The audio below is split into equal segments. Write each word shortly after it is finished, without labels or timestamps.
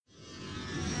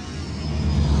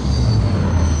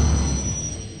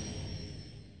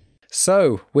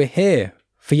So, we're here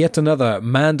for yet another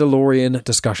Mandalorian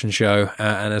discussion show,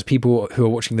 and as people who are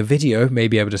watching the video may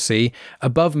be able to see,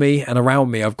 above me and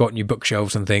around me I've got new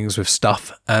bookshelves and things with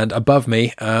stuff, and above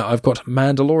me I've got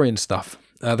Mandalorian stuff.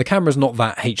 The camera's not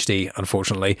that HD,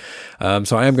 unfortunately,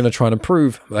 so I am going to try and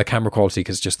improve the camera quality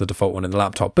because it's just the default one in the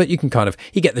laptop, but you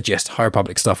get the gist, High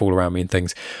Republic stuff all around me and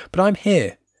things. But I'm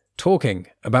here talking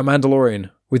about Mandalorian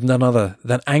with none other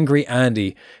than Angry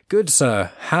Andy. Good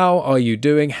sir, how are you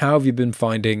doing? How are you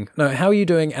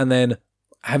doing? And then,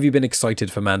 have you been excited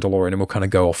for Mandalorian? And we'll kind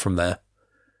of go off from there.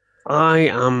 I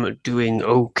am doing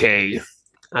okay.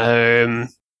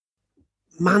 Mandalorian.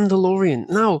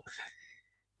 Now,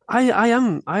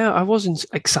 I wasn't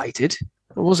excited.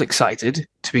 I was excited,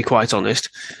 to be quite honest.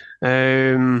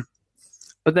 But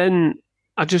then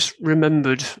I just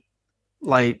remembered,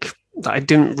 that I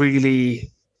didn't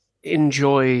really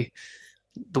enjoy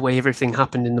the way everything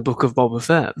happened in the Book of Boba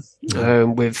Fett,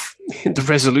 with the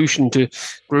resolution to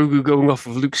Grogu going off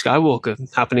with Luke Skywalker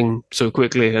happening so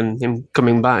quickly and him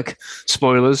coming back.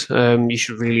 Spoilers, you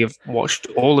should really have watched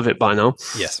all of it by now.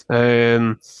 Yes.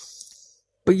 But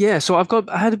yeah, so I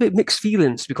had a bit mixed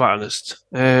feelings, to be quite honest.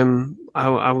 I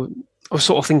was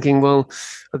sort of thinking, well,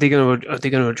 are they going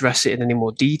to address it in any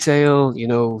more detail? You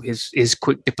know, his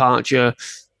quick departure.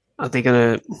 Are they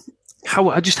going to how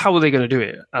are they going to do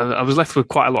it? I was left with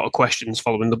quite a lot of questions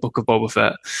following the Book of Boba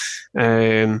Fett,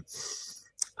 and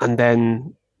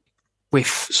then with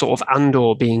sort of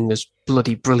Andor being as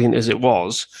bloody brilliant as it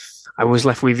was, I was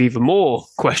left with even more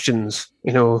questions.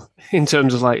 You know, in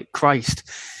terms of Christ,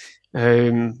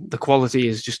 the quality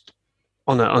is just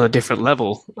on a different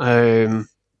level.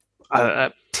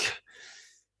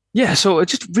 Yeah, so it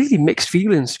just really mixed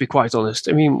feelings, to be quite honest.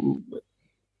 I mean,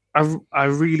 I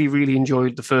really, really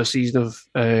enjoyed the first season of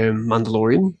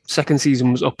Mandalorian. Second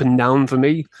season was up and down for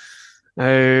me.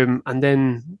 And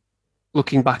then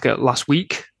looking back at last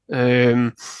week,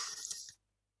 it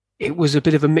was a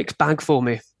bit of a mixed bag for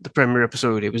me, the premiere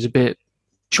episode. It was a bit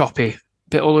choppy, a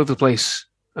bit all over the place.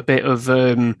 A bit of,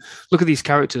 look at these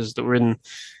characters that were in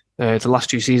the last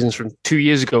two seasons from 2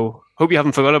 years ago. Hope you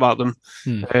haven't forgot about them.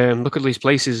 Look at these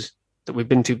places that we've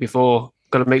been to before.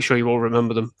 Got to make sure you all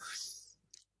remember them.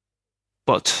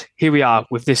 But here we are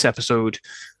with this episode,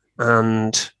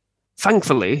 and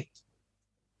thankfully,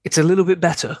 it's a little bit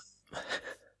better.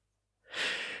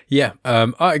 Yeah,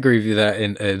 I agree with you there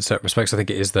in certain respects. I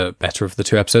think it is the better of the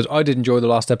two episodes. I did enjoy the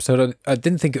last episode. I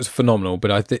didn't think it was phenomenal,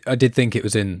 but I did think it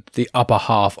was in the upper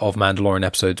half of Mandalorian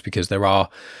episodes because there are...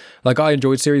 I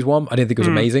enjoyed Series 1. I didn't think it was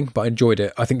amazing, but I enjoyed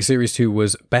it. I think Series 2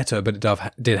 was better, but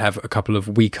it did have a couple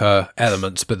of weaker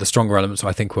elements, but the stronger elements,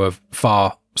 I think, were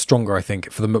far stronger, I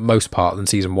think, for the most part than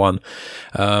Season 1.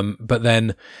 But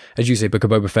then, as you say, Book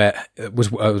of Boba Fett was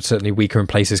certainly weaker in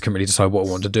places, couldn't really decide what I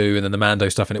wanted to do, and then the Mando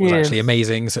stuff, and it was actually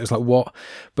amazing, so it's like, what?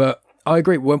 But I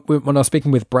agree. When I was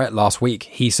speaking with Brett last week,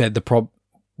 he said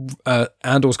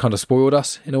Andor's kind of spoiled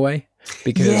us, in a way,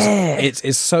 because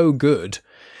it's so good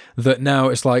that now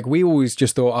it's like, we always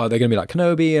just thought, they're going to be like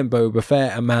Kenobi and Boba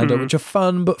Fett and Mando, which are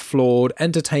fun but flawed,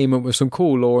 entertainment with some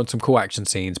cool lore and some cool action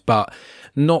scenes, but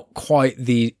not quite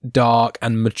the dark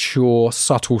and mature,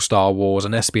 subtle Star Wars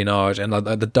and espionage, and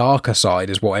the darker side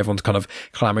is what everyone's kind of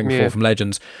clamoring for from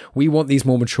Legends. We want these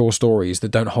more mature stories that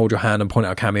don't hold your hand and point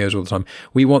out cameos all the time.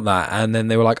 We want that. And then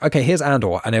they were like, okay, here's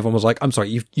Andor, and everyone was like, I'm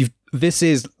sorry, this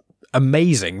is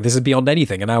amazing, this is beyond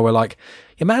anything. And now we're like,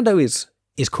 yeah, Mando is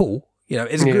cool. You know,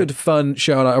 it's a good, fun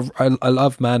show. I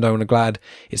love Mando, and I'm glad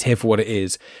it's here for what it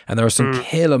is. And there are some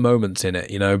killer moments in it,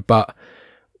 you know. But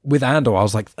with Andor, I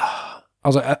was like,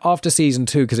 after season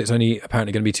 2, because it's only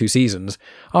apparently going to be 2 seasons.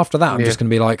 After that, I'm just going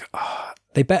to be like,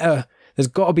 there's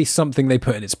got to be something they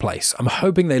put in its place. I'm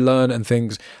hoping they learn, and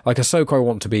things like Ahsoka, I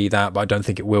want to be that, but I don't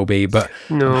think it will be. But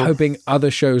I'm hoping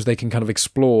other shows they can kind of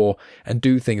explore and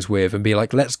do things with, and be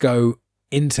like, let's go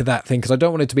into that thing, because I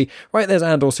don't want it to be, right, there's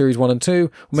Andor Series 1 and 2,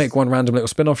 we'll make one random little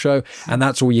spin-off show, and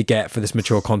that's all you get for this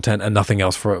mature content and nothing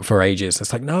else for ages.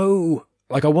 It's like, no,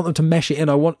 I want them to mesh it in.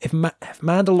 I want, if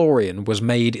Mandalorian was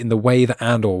made in the way that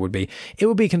Andor would be, it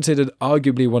would be considered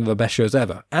arguably one of the best shows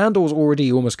ever. Andor's already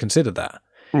almost considered that.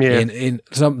 Yeah. In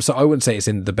some, so I wouldn't say it's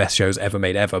in the best shows ever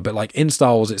made ever, but in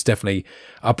Star Wars, it's definitely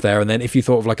up there. And then if you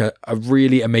thought of a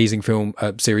really amazing film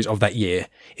series of that year,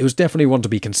 it was definitely one to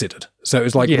be considered. So it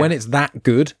was when it's that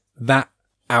good, that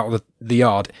out of the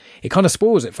yard, it kind of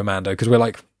spoils it for Mando, because we're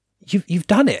like, you've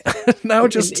done it. Now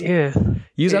just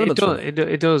use elements.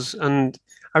 It does. And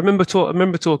I remember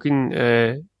talking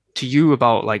to you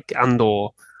about Andor.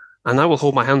 And I will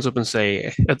hold my hands up and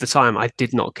say, at the time, I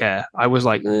did not care. I was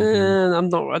like, I'm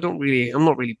not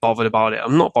really bothered about it.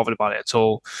 I'm not bothered about it at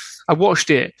all. I watched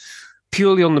it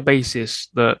purely on the basis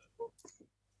that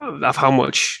of how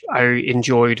much I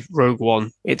enjoyed Rogue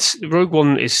One. Rogue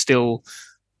One is still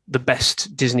the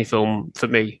best Disney film for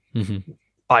me. Mm-hmm.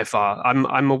 By far.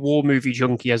 I'm a war movie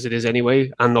junkie as it is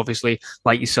anyway, and obviously,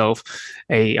 like yourself,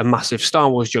 a massive Star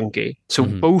Wars junkie. So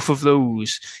both of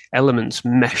those elements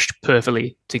meshed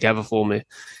perfectly together for me.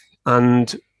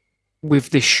 And with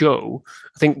this show,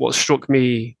 I think what struck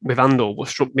me with Andor, what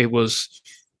struck me was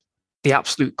the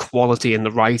absolute quality in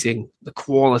the writing, the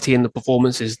quality in the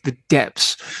performances, the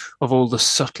depths of all the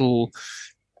subtle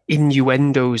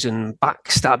innuendos and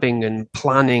backstabbing and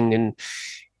planning and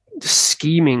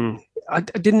scheming. I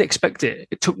didn't expect it.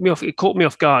 It caught me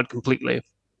off guard completely.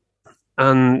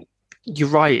 And you're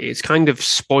right, it's kind of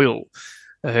spoiled.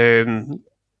 The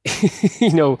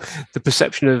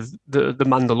perception of the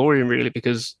Mandalorian, really,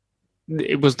 because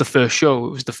it was the first show,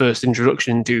 it was the first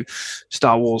introduction to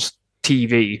Star Wars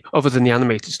TV, other than the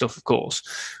animated stuff, of course,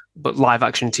 but live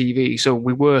action TV. So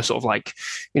we were sort of like,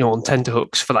 on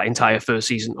tenterhooks for that entire first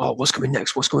season. Oh, what's coming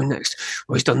next? What's going next?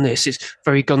 Oh, he's done this. It's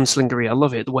very gunslingery. I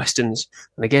love it. The Westerns.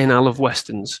 And again, I love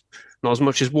Westerns. Not as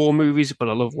much as war movies, but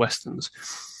I love Westerns.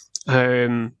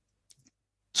 So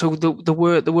there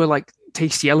were like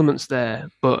tasty elements there.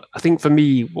 But I think for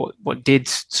me, what did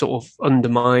sort of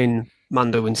undermine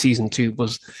Mando in season 2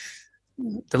 was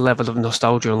the level of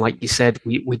nostalgia. And like you said,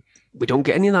 we don't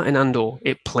get any of that in Andor.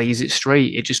 It plays it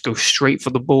straight. It just goes straight for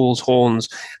the bull's horns,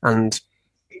 and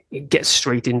it gets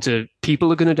straight into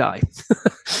people are going to die.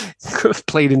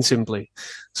 Plain and simply.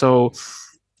 So,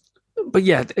 but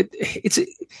yeah,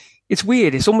 it's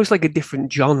weird. It's almost like a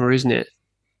different genre, isn't it?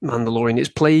 Mandalorian. It's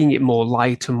playing it more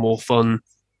light and more fun.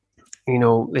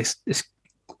 This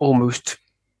almost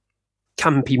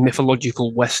campy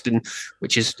mythological Western,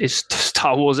 which is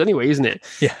Star Wars anyway, isn't it?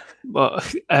 Yeah.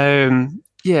 But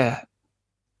yeah,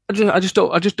 I just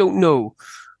don't know.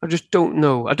 I don't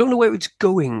know where it's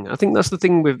going. I think that's the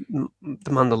thing with the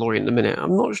Mandalorian at the minute.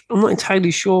 I'm not entirely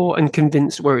sure and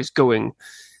convinced where it's going.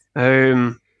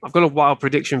 I've got a wild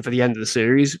prediction for the end of the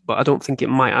series, but I don't think it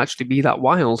might actually be that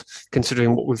wild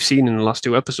considering what we've seen in the last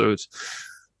 2 episodes.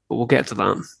 But we'll get to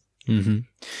that. Mm-hmm.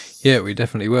 Yeah, we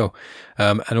definitely will.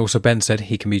 And also Ben said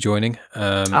he can be joining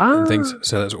and things,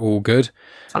 so that's all good.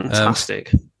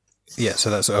 Fantastic. Yeah, so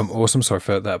that's awesome. Sorry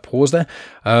for that pause there.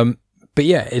 But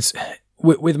yeah, it's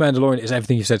with Mandalorian, it's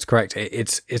everything you said is correct.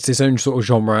 It's its own sort of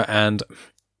genre, and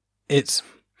it's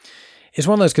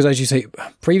one of those, because as you say,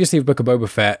 previously with Book of Boba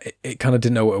Fett, it kind of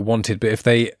didn't know what it wanted. But I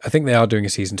think they are doing a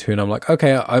season 2, and I'm like,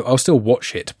 okay, I'll still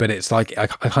watch it, but it's like I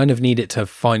kind of need it to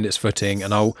find its footing,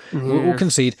 and we'll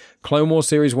concede. Clone Wars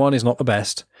Series 1 is not the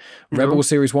best. Rebel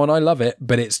Series 1, I love it,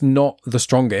 but it's not the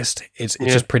strongest. It's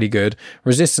just pretty good.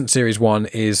 Resistance Series 1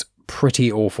 is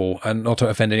pretty awful, and not to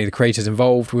offend any of the creators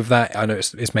involved with that. I know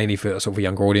it's mainly for sort of a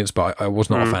younger audience, but I was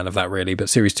not a fan of that really. But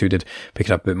Series 2 did pick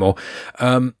it up a bit more.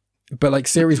 But like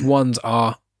Series 1s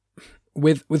are,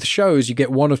 with shows, you get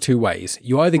one of two ways.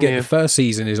 You either get the first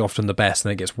season is often the best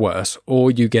and it gets worse,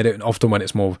 or you get it often when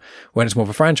it's more of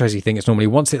a franchisey thing. It's normally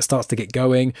once it starts to get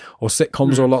going, or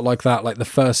sitcoms are a lot like that. Like the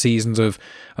first seasons of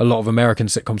a lot of American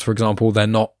sitcoms, for example,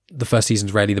 the first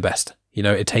season's rarely the best.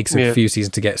 It takes a few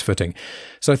seasons to get its footing.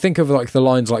 So I think of like the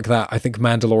lines like that. I think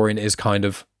Mandalorian is kind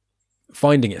of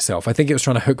finding itself. I think it was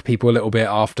trying to hook people a little bit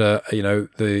after,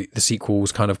 the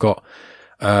sequels kind of got,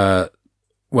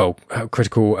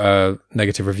 critical,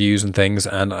 negative reviews and things,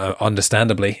 and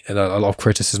understandably, a lot of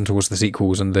criticism towards the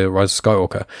sequels and the Rise of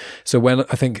Skywalker. So when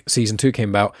I think season 2 came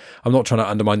about, I'm not trying to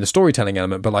undermine the storytelling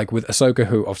element, but like with Ahsoka,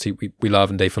 who obviously we love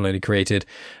and Dave Filoni created,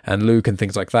 and Luke and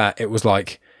things like that, it was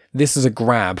like, this is a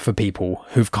grab for people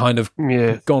who've kind of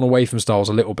gone away from Star Wars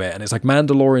a little bit. And it's like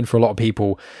Mandalorian for a lot of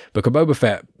people, Book of Boba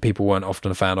Fett, people weren't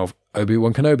often a fan of,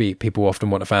 Obi-Wan Kenobi, people often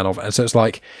weren't a fan of. And so it's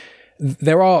like,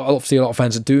 there are obviously a lot of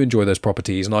fans that do enjoy those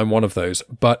properties, and I'm one of those,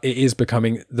 but it is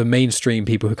becoming the mainstream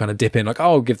people who kind of dip in, like, oh,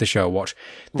 I'll give the show a watch.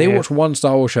 They watch one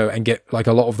Star Wars show and get, like,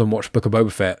 a lot of them watch Book of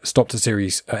Boba Fett, stopped at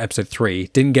series episode 3,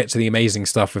 didn't get to the amazing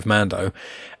stuff with Mando,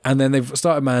 and then they've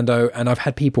started Mando, and I've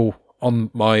had people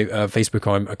on my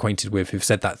Facebook I'm acquainted with who've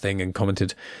said that thing and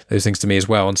commented those things to me as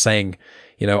well, and saying,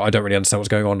 I don't really understand what's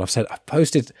going on. I've said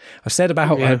about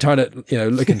how I'm trying to,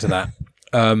 look into that.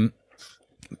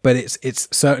 But it's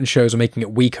certain shows are making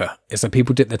it weaker. It's like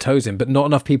people dip their toes in, but not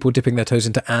enough people dipping their toes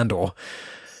into Andor,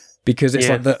 because it's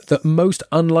like the most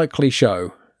unlikely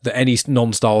show that any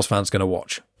non-Star Wars fan's going to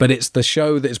watch. But it's the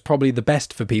show that is probably the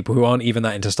best for people who aren't even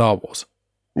that into Star Wars.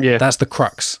 Yeah, that's the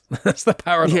crux. That's the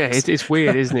paradox. Yeah, it's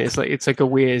weird, isn't it? It's like a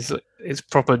weird, it's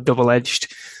proper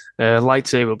double-edged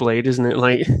lightsaber blade, isn't it?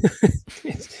 Like,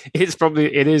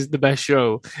 it is the best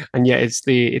show, and yet it's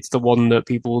the one that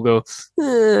people will go,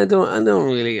 I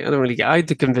don't really get. I had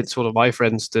to convince one of my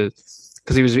friends to,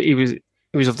 because he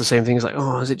was of the same thing. He's like,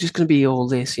 oh, is it just going to be all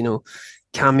this,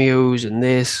 cameos and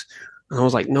this? And I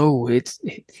was like, no,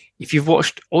 if you've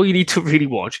watched, all you need to really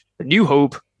watch A New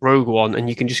Hope, Rogue One, and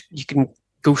you can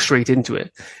go straight into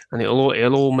it, and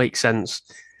it'll all make sense,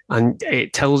 and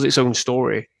it tells its own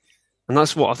story, and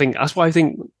that's what I think. That's why I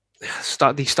think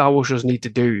these Star Wars shows need to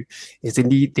do is they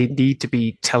need to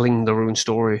be telling their own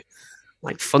story,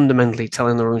 like fundamentally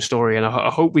telling their own story, and I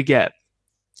hope we get.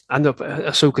 And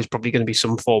Ahsoka's probably going to be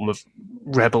some form of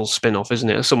Rebel spin-off, isn't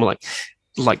it? Something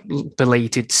like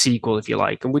belated sequel, if you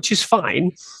like, and which is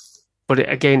fine. But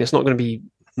again, it's not going to be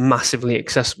massively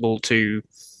accessible to,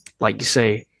 like you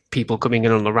say, people coming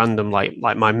in on a random, like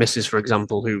my missus, for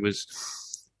example, who was,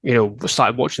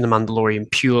 started watching The Mandalorian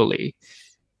purely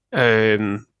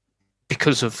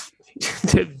because of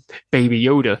Baby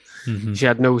Yoda. Mm-hmm. She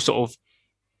had no sort of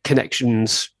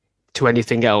connections to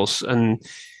anything else, and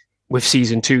with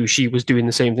season 2, she was doing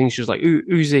the same thing. She was like,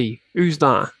 who's he? Who's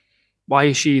that? Why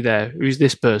is she there? Who's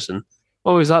this person?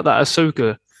 Oh, is that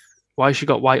Ahsoka? Why has she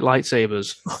got white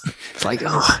lightsabers? It's like,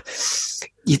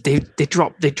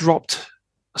 they dropped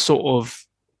a sort of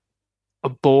a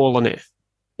ball on it.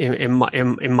 In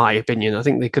my opinion, I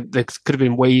think there could have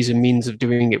been ways and means of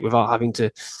doing it without having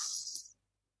to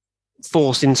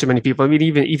force in so many people. I mean,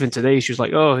 even today, she was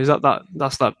like, "Oh, is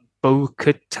that's that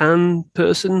Bo-Katan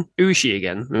person? Who is she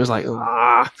again?" And it was like,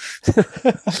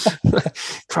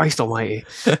 Christ Almighty.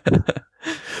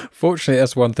 Fortunately,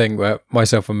 that's one thing where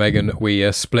myself and Megan,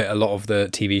 we split a lot of the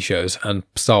TV shows, and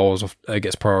Star Wars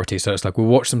gets priority. So it's like we'll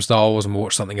watch some Star Wars and we'll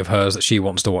watch something of hers that she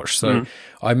wants to watch. So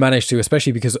I managed to,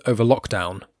 especially because over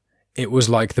lockdown, it was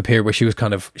like the period where she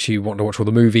wanted to watch all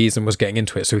the movies and was getting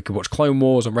into it, so we could watch Clone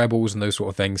Wars and Rebels and those sort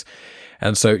of things.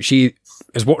 And so she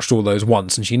has watched all those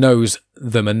once and she knows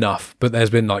them enough, but there's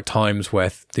been like times where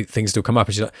things still come up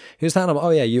and she's like, who's that? And I'm like,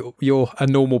 oh yeah, you're a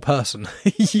normal person.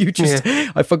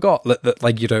 I forgot that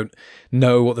like you don't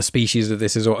know what the species of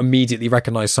this is, or immediately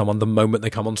recognize someone the moment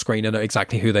they come on screen and know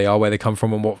exactly who they are, where they come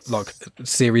from, and what like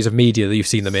series of media that you've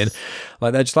seen them in.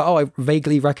 Like they're just like, oh, I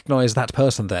vaguely recognize that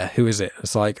person there. Who is it?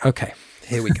 It's like, okay,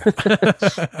 here we go.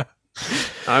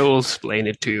 I will explain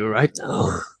it to you right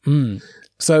now.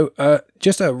 So,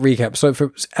 just a recap. So,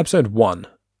 for episode 1,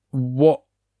 what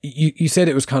you said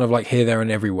it was kind of like here, there,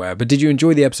 and everywhere. But did you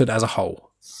enjoy the episode as a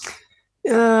whole?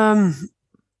 Yeah,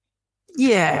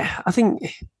 I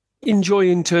think enjoy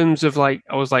in terms of like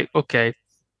I was like, okay,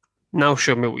 now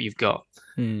show me what you've got.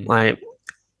 Like,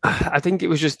 I think it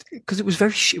was just because it was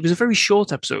a very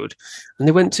short episode, and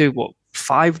they went to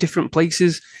 5 different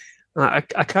places. I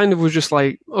kind of was just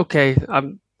like, okay,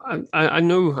 I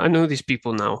know these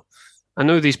people now. I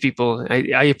know these people.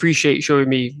 I appreciate showing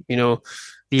me,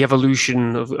 the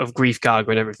evolution of Grief Karga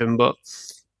and everything. But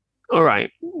all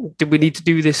right, did we need to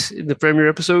do this in the premiere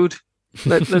episode?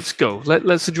 Let's go.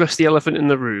 Let's address the elephant in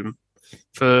the room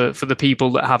for the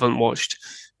people that haven't watched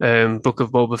Book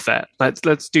of Boba Fett.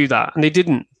 Let's do that, and they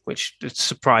didn't, which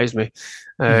surprised me.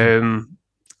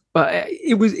 But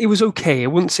it was okay. I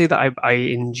wouldn't say that I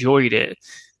enjoyed it,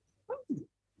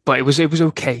 but it was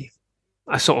okay.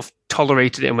 I sort of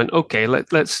tolerated it and went, okay,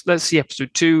 let's see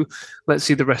episode 2. Let's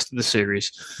see the rest of the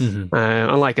series.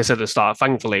 And like I said at the start,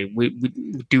 thankfully, we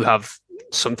do have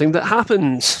something that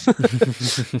happens.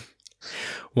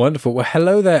 Wonderful. Well,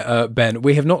 hello there, Ben.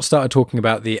 We have not started talking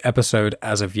about the episode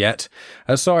as of yet.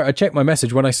 Sorry, I checked my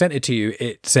message. When I sent it to you,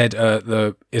 it said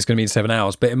it's going to be in 7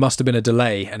 hours, but it must have been a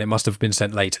delay and it must have been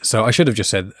sent late. So I should have just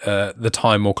said the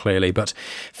time more clearly, but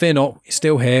fear not, it's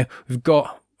still here. We've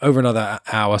got over another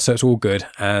hour, so it's all good.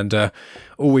 And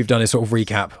all we've done is sort of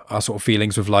recap our sort of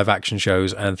feelings with live action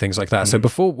shows and things like that. So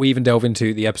before we even delve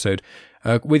into the episode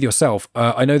with yourself,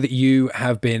 I know that you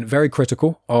have been very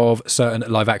critical of certain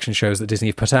live action shows that Disney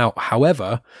have put out.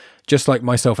 However, just like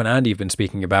myself and Andy have been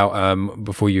speaking about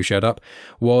before you showed up,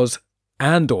 was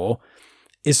Andor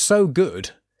is so good.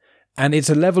 And it's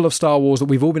a level of Star Wars that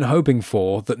we've all been hoping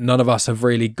for that none of us have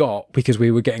really got, because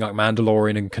we were getting like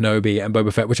Mandalorian and Kenobi and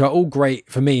Boba Fett, which are all great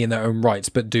for me in their own rights,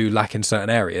 but do lack in certain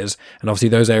areas. And obviously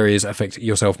those areas affect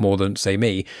yourself more than, say,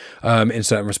 me in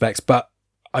certain respects, but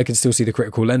I can still see the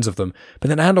critical lens of them. But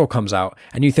then Andor comes out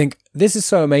and you think, this is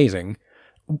so amazing.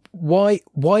 Why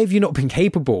have you not been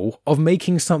capable of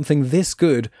making something this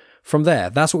good from there?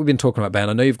 That's what we've been talking about, Ben.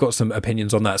 I know you've got some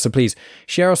opinions on that, so please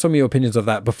share some of your opinions of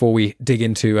that before we dig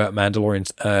into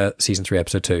Mandalorian season 3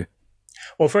 episode 2.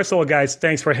 Well, first of all, guys,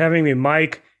 thanks for having me,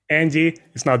 Mike, Andy,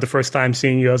 it's not the first time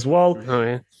seeing you as well. Oh,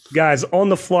 yeah. Guys, on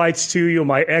the flights to you,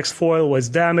 my X-foil was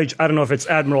damaged. I don't know if it's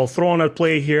Admiral Thrawn at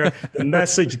play here. The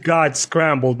message got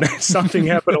scrambled. Something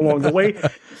happened along the way.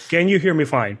 Can you hear me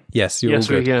fine? Yes, you're all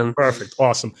good. We can. Perfect.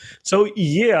 Awesome. So,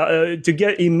 to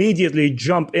get immediately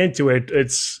jump into it,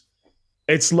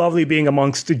 it's lovely being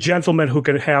amongst the gentlemen who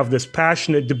can have this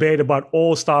passionate debate about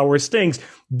all Star Wars things,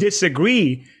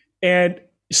 disagree, and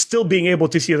still being able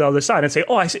to see the other side and say,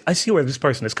 oh, I see where this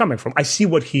person is coming from. I see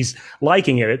what he's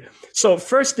liking in it. So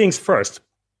first things first,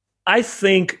 I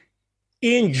think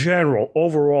in general,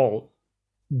 overall,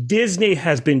 Disney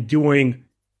has been doing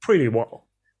pretty well.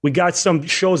 We got some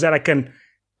shows that I can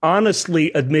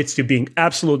honestly admit to being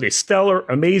absolutely stellar,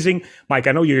 amazing. Mike,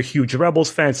 I know you're a huge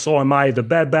Rebels fan, so am I. The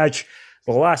Bad Batch,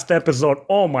 the last episode,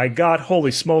 oh my God,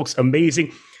 holy smokes,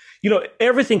 amazing.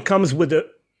 Everything comes with a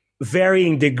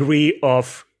varying degree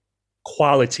of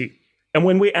quality. And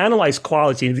when we analyze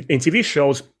quality in TV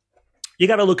shows, you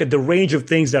got to look at the range of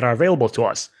things that are available to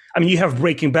us. I mean, you have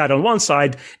Breaking Bad on one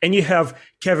side, and you have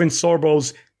Kevin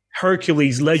Sorbo's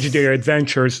Hercules Legendary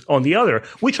Adventures on the other,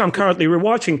 which I'm currently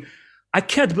rewatching. I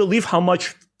can't believe how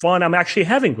much fun I'm actually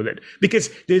having with it, because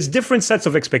there's different sets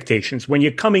of expectations when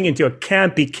you're coming into a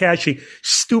campy, catchy,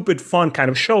 stupid, fun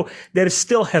kind of show that it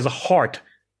still has a heart.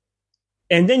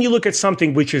 And then you look at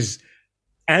something which is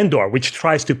Andor, which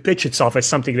tries to pitch itself as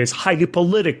something that is highly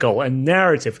political and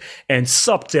narrative and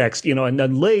subtext, and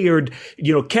then layered,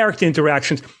 character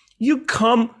interactions. You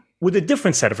come with a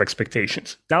different set of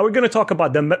expectations. Now we're going to talk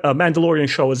about the Mandalorian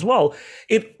show as well.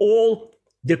 It all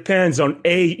depends on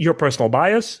A, your personal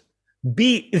bias,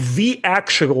 B, the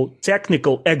actual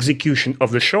technical execution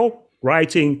of the show,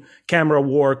 writing, camera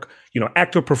work,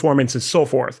 actor performance, and so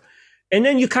forth. And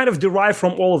then you kind of derive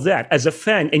from all of that as a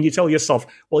fan, and you tell yourself,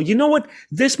 well, you know what?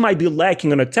 This might be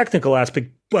lacking on a technical aspect,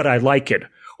 but I like it.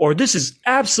 Or this is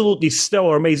absolutely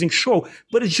stellar, amazing show,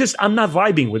 but it's just, I'm not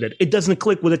vibing with it. It doesn't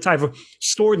click with the type of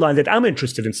storyline that I'm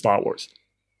interested in Star Wars.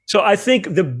 So I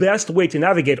think the best way to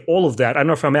navigate all of that, I don't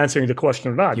know if I'm answering the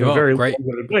question or not. You are, great.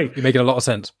 You're making a lot of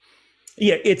sense.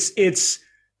 Yeah, it's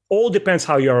all depends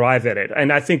how you arrive at it.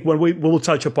 And I think when we will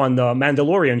touch upon the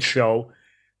Mandalorian show,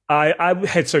 I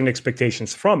had certain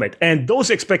expectations from it. And those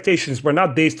expectations were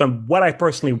not based on what I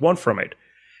personally want from it.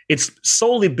 It's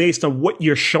solely based on what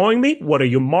you're showing me, what are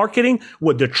you marketing,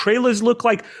 what the trailers look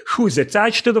like, who's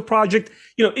attached to the project.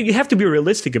 You have to be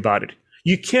realistic about it.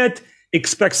 You can't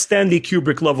expect Stanley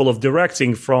Kubrick level of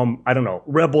directing from, I don't know,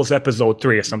 Rebels Episode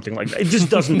 3 or something like that. It just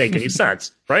doesn't make any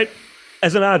sense, right?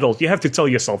 As an adult, you have to tell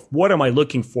yourself, what am I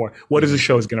looking for? What is the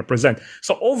show is going to present?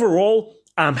 So overall,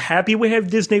 I'm happy we have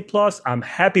Disney Plus. I'm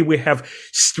happy we have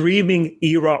streaming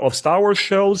era of Star Wars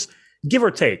shows, give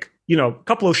or take. A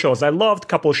couple of shows I loved, a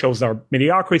couple of shows that are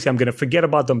mediocrity. I'm going to forget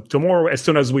about them tomorrow as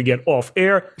soon as we get off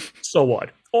air. So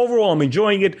what? Overall, I'm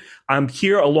enjoying it. I'm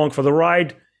here along for the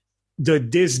ride. The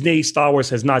Disney Star Wars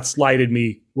has not slighted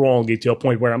me wrongly to a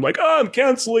point where I'm like, I'm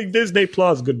canceling Disney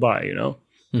Plus. Goodbye,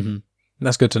 Mm-hmm.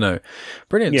 That's good to know.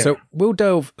 Brilliant. Yeah. So we'll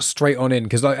delve straight on in,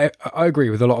 because I agree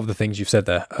with a lot of the things you've said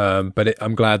there. But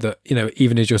I'm glad that,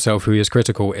 even as yourself who is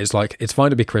critical, it's like, it's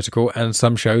fine to be critical, and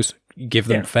some shows give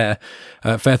them fair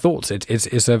thoughts.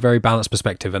 It's a very balanced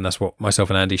perspective, and that's what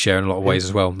myself and Andy share in a lot of ways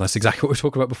as well. That's exactly what we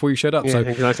talked about before you showed up. Yeah, so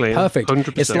exactly. Perfect.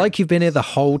 100%. It's like you've been here the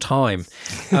whole time.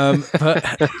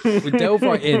 But we delve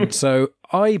right in. So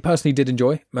I personally did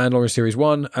enjoy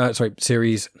Mandalorian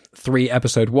Series 3,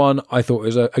 Episode 1. I thought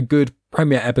it was a good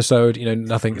premiere episode.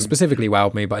 Nothing specifically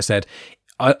wowed me, but I said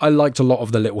I liked a lot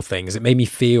of the little things. It made me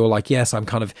feel like, yes, I'm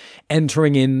kind of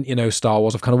entering in, Star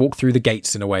Wars. I've kind of walked through the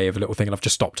gates in a way of a little thing, and I've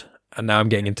just stopped. And now I'm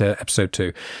getting into Episode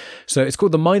 2. So it's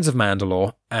called The Mines of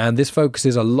Mandalore, and this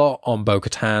focuses a lot on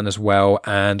Bo-Katan as well,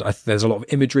 and there's a lot of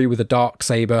imagery with the dark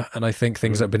saber, and I think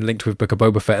things that have been linked with Book of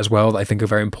Boba Fett as well that I think are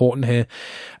very important here.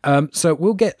 So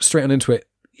we'll get straight on into it.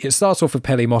 It starts off with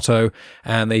Peli Motto,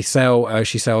 and she sells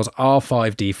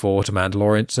R5D4 to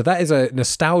Mandalorian. So that is a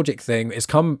nostalgic thing. It's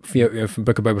come from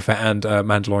Book of Boba Fett and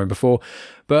Mandalorian before,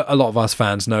 but a lot of us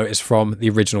fans know it's from the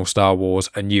original Star Wars,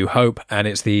 A New Hope, and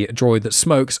it's the droid that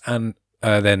smokes, and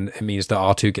then it means that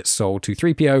R2 gets sold to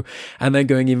 3PO. And then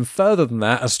going even further than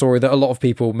that, a story that a lot of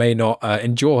people may not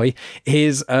enjoy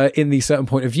is in the Certain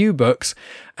Point of View books,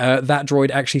 that droid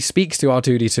actually speaks to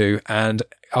R2D2, and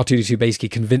R2D2 basically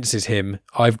convinces him,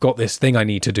 I've got this thing I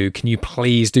need to do. Can you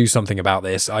please do something about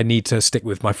this? I need to stick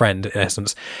with my friend, in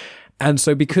essence. And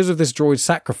so because of this droid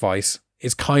sacrifice,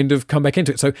 it's kind of come back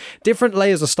into it. So different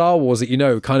layers of Star Wars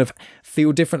that kind of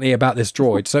feel differently about this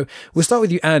droid. So we'll start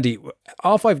with you, Andy.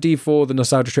 R5D4, the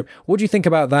nostalgia trip. What do you think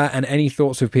about that? And any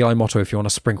thoughts with Peli Motto if you want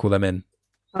to sprinkle them in?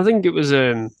 I think it was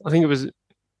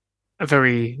a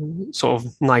very sort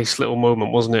of nice little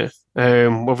moment, wasn't it?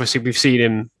 Obviously, we've seen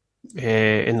him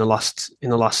in the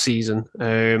last season.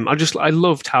 I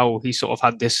loved how he sort of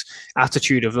had this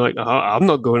attitude of like, I'm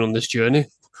not going on this journey.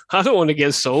 I don't want to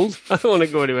get sold. I don't want to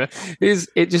go anywhere.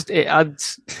 It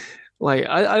adds like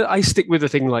I stick with the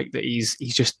thing like that. He's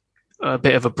just a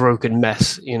bit of a broken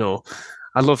mess, you know.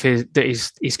 I love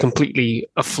he's completely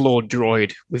a flawed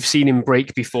droid. We've seen him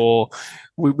break before.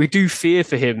 We do fear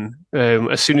for him.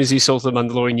 As soon as he sold the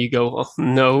Mandalorian, you go, oh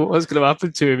no, what's going to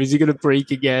happen to him? Is he going to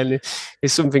break again?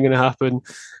 Is something going to happen?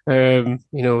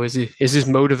 You know, is his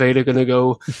motivator going to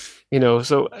go? You know,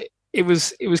 so it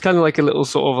was kind of like a little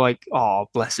sort of like, oh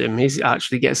bless him, he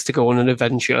actually gets to go on an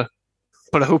adventure.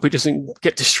 But I hope he doesn't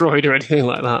get destroyed or anything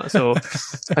like that. So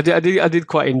I did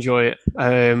quite enjoy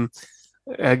it.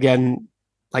 Again,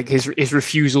 like his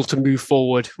refusal to move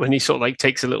forward when he sort of like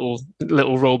takes a little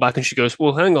roll back, and she goes,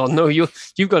 "Well, hang on, no,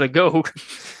 you've got to go."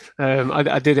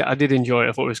 I did enjoy it.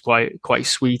 I thought it was quite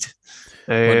sweet.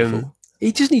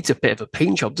 He just needs a bit of a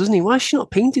paint job, doesn't he? Why has she not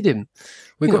painted him?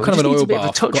 We've got kind of an oil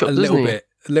bath, got a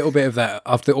little bit of that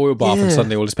after the oil bath, and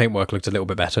suddenly all his paintwork looked a little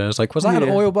bit better. And it's like, was that an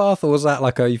oil bath, or was that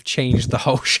like you've changed the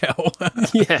whole shell?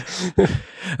 Yeah.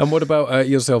 And what about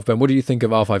yourself, Ben? What do you think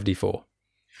of R5D4?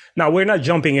 Now, we're not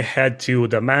jumping ahead to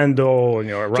the Mando and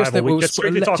your arrival. We're just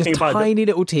really talking about tiny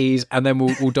little tease, and then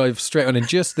we'll dive straight on in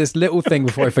just this little thing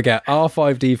before I forget.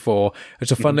 R5D4.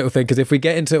 It's a fun little thing, because if we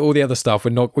get into all the other stuff,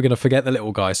 we're going to forget the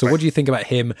little guy. So what do you think about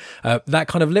him? That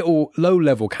kind of little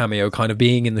low-level cameo kind of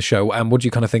being in the show, and what do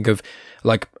you kind of think of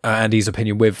like Andy's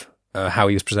opinion with how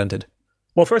he was presented?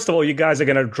 Well, first of all, you guys are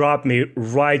going to drop me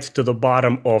right to the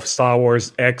bottom of Star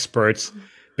Wars experts,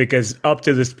 because up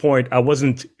to this point, I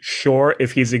wasn't sure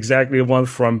if he's exactly the one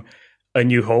from A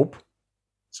New Hope.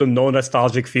 So no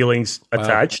nostalgic feelings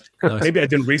attached. Nice. Maybe I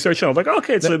didn't research it. I was like,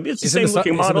 okay, it's the same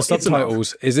looking model.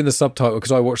 It's in the subtitle,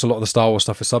 because I watched a lot of the Star Wars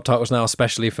stuff with subtitles now,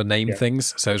 especially for name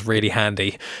things. So it's really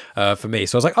handy for me.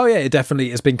 So I was like, oh yeah, it definitely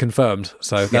has been confirmed.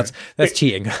 So that's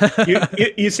cheating.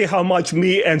 you see how much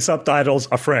me and subtitles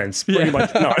are friends. Pretty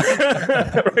much not.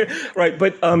 Right.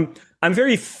 But I'm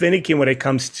very finicky when it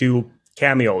comes to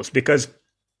cameos, because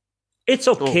it's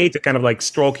okay to kind of like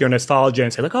stroke your nostalgia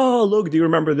and say like, oh, look, do you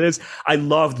remember this? I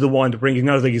loved the one, bringing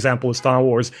another example of Star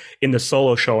Wars in the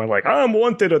Solo show, and like, I'm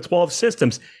wanted at 12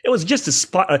 systems. It was just a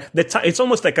spot. It's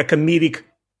almost like a comedic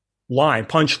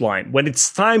punchline. When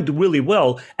it's timed really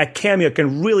well, a cameo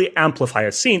can really amplify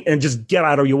a scene and just get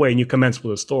out of your way, and you commence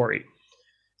with a story.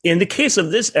 In the case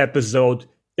of this episode,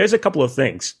 there's a couple of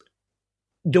things.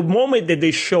 The moment that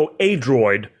they show a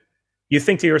droid, you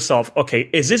think to yourself, okay,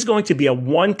 is this going to be a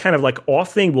one kind of like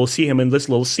off thing? We'll see him in this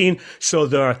little scene, so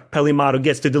the Pelimato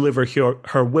gets to deliver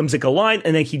her whimsical line,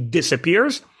 and then he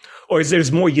disappears? Or is there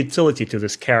more utility to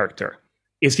this character?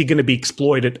 Is he going to be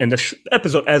exploited in the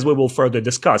episode, as we will further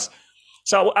discuss?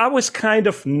 So I was kind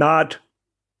of not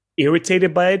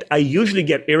irritated by it. I usually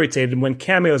get irritated when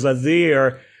cameos are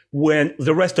there when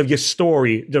the rest of your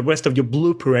story, the rest of your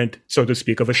blueprint, so to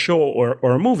speak, of a show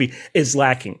or a movie is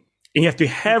lacking. And you have to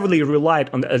heavily rely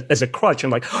on as a crutch,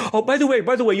 and like, oh, by the way,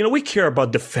 you know, we care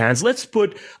about the fans. Let's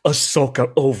put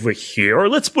Ahsoka over here, or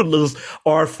let's put little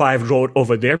R5 droid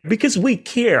over there, because we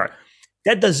care.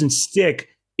 That doesn't stick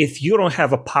if you don't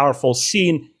have a powerful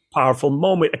scene, powerful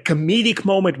moment, a comedic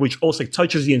moment, which also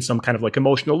touches you in some kind of like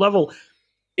emotional level.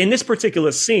 In this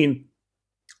particular scene,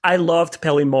 I loved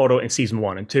Pelimoto in season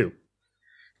 1 and 2.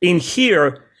 In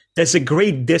here, there's a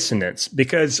great dissonance,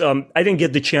 because I didn't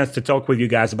get the chance to talk with you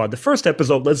guys about the first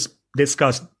episode. Let's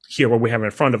discuss here what we have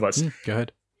in front of us. Go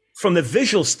ahead. From the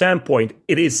visual standpoint,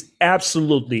 it is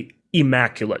absolutely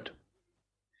immaculate.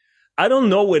 I don't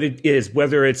know what it is,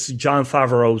 whether it's Jon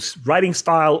Favreau's writing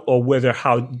style or whether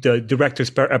how the directors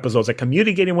per episodes are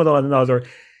communicating with one another.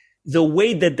 The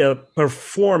way that the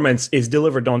performance is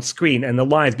delivered on screen and the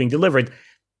lines being delivered,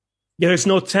 there's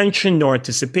no tension, no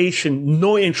anticipation,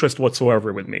 no interest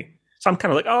whatsoever with me. So I'm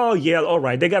kind of like, oh, yeah, all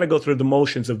right. They got to go through the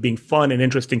motions of being fun and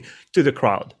interesting to the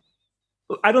crowd.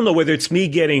 I don't know whether it's me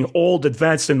getting old,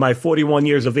 advanced in my 41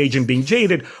 years of age and being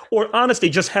jaded, or honestly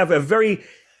just have a very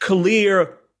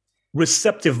clear,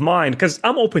 receptive mind, because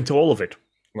I'm open to all of it.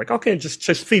 I'm like, okay,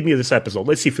 just feed me this episode.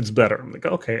 Let's see if it's better. I'm like,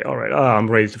 okay, all right. I'm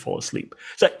ready to fall asleep.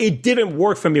 So it didn't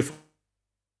work for me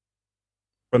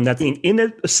from that scene.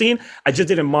 In a scene, I just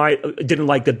didn't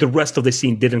like that the rest of the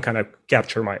scene didn't kind of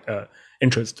capture my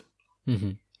interest.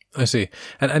 Mm-hmm. I see.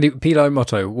 And Andy, Pilar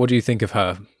Motto, what do you think of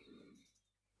her?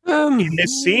 In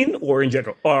this scene or in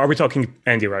general? Or are we talking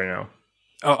Andy right now?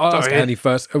 I'll ask Andy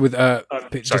first. With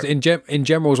just in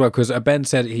general as well, because Ben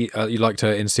said you liked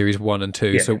her in series 1 and 2.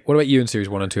 Yeah. So what about you in series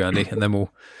 1 and 2, Andy? And then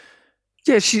we'll.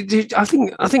 Yeah, she did. I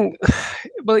think.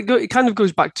 Well, it kind of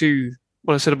goes back to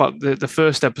what I said about the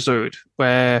first episode,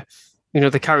 where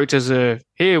the characters are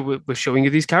here. We're showing you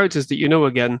these characters that you know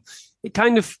again. It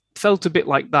kind of felt a bit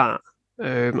like that.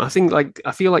 I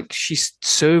feel like she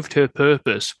served her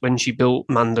purpose when she built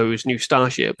Mando's new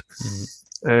starship.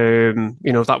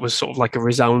 That was sort of like a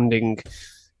resounding,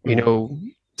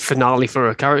 finale for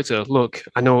her character. Look,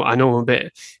 I know I'm a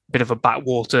bit of a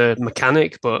backwater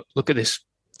mechanic, but look at this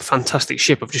fantastic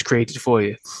ship I've just created for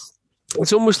you.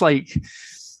 It's almost like,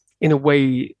 in a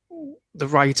way, the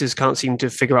writers can't seem to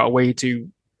figure out a way to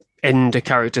end a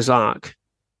character's arc.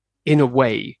 In a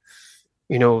way,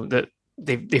 that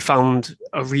they found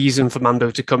a reason for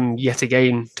Mando to come yet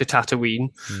again to Tatooine,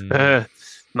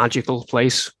 magical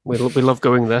place. We love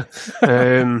going there.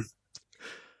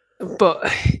 But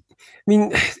I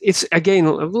mean, it's again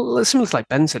similar to like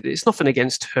Ben said. It's nothing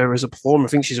against her as a performer. I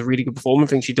think she's a really good performer. I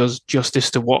think she does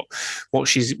justice to what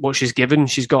she's given.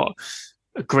 She's got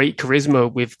a great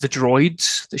charisma with the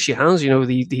droids that she has.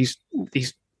 These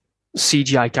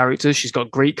CGI characters. She's got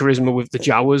great charisma with the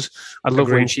Jawas. I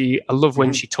love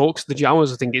when she talks to the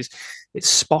Jawas. I think it's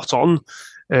spot on.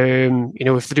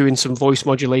 If they're doing some voice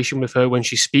modulation with her when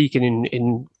she's speaking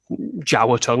in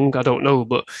Jawa tongue, I don't know.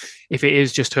 But if it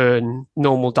is just her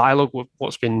normal dialogue with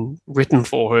what's been written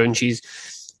for her and she's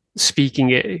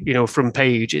speaking it, from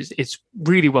page, it's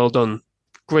really well done.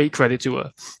 Great credit to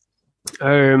her.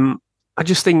 I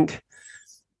just think,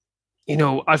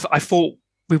 I thought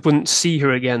we wouldn't see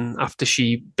her again after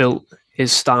she built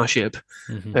his starship.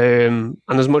 And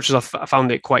as much as I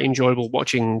found it quite enjoyable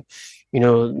watching,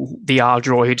 the R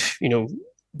droid,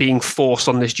 being forced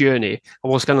on this journey, I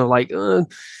was kind of like,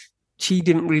 she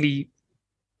didn't really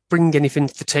bring anything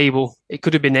to the table. It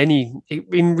could have been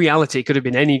in reality, it could have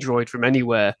been any droid from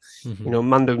anywhere.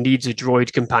 Mando needs a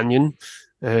droid companion.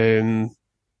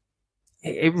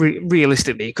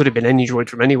 Realistically, it could have been any droid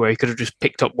from anywhere. He could have just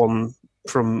picked up one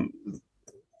from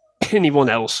anyone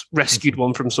else, rescued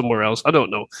one from somewhere else. I don't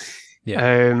know.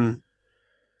 Yeah.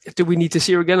 Do we need to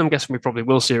see her again? I'm guessing we probably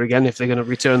will see her again if they're going to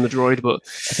return the droid. But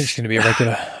I think she's going to be a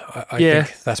regular. I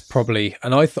think that's probably.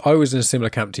 And I was in a similar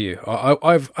camp to you.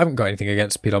 I haven't got anything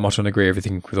against Pilar Motto and agree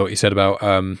everything with what you said about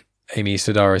Amy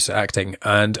Sedaris acting.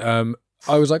 And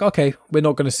I was like, okay, we're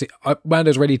not going to see.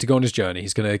 Mando's ready to go on his journey.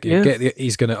 He's going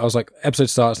to I was like,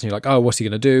 episode starts and you're like, oh, what's he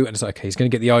going to do? And it's like, okay, he's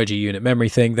going to get the IG unit memory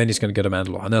thing. Then he's going to go to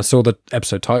Mandalore. And then I saw the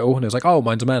episode title and it was like, oh,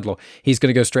 mine's a Mandalore. He's going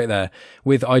to go straight there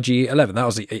with IG 11. That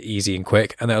was easy and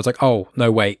quick. And then I was like, oh,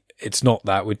 no, wait, it's not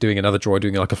that. We're doing another droid,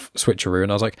 doing like a switcheroo.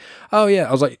 And I was like, oh yeah.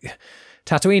 I was like,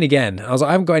 Tatooine again. I was like,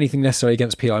 I haven't got anything necessarily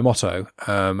against Peli Motto.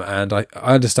 And I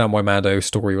understand why Mando's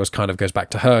story goes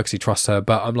back to her because he trusts her.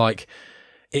 But I'm like,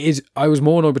 I was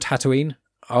more annoyed with Tatooine.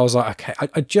 I was like,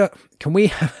 okay, can we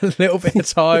have a little bit of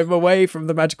time away from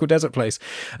the magical desert place?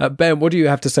 Ben, what do you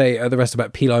have to say the rest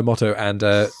about Peli Motto and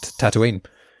Tatooine?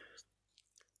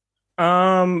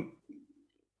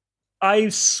 I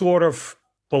sort of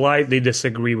politely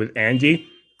disagree with Andy.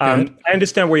 I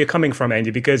understand where you're coming from,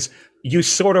 Andy, because you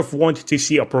sort of want to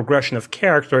see a progression of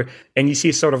character and you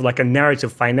see sort of like a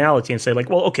narrative finality and say like,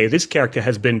 well, okay, this character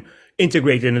has been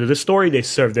integrated into the story. They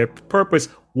serve their purpose.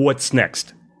 What's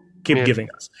next? Keep giving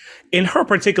us. In her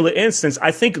particular instance,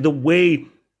 I think the way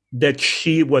that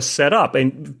she was set up,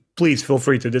 and please feel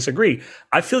free to disagree,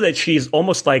 I feel that she's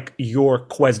almost like your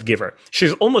quest giver.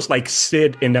 She's almost like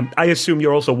Sid in them. I assume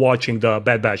you're also watching the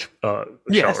Bad Batch show,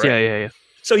 right? Yeah.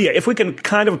 So yeah, if we can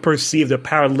kind of perceive the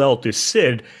parallel to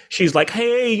Sid, she's like,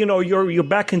 hey, you're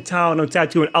back in town on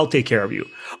Tatooine, I'll take care of you.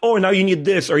 Oh, now you need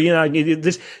this, or you need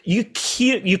this. You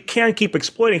can't keep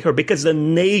exploiting her because the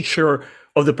nature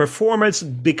of the performance,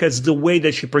 because the way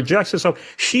that she projects herself,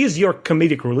 she's your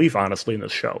comedic relief, honestly, in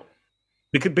this show.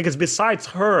 Because besides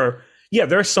her, yeah,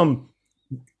 there's some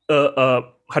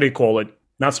how do you call it?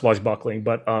 Not swashbuckling,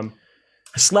 but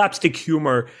slapstick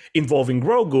humor involving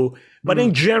Grogu, but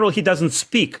in general, he doesn't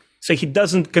speak. So he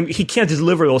can't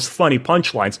deliver those funny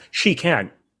punchlines. She can.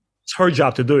 It's her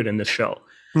job to do it in this show.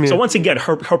 Yeah. So once again,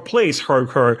 her place,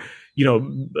 her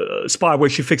spot where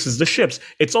she fixes the ships,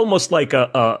 it's almost like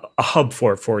a hub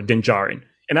for Din Djarin.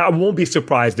 And I won't be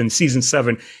surprised in season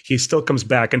 7, he still comes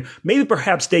back. And maybe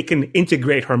perhaps they can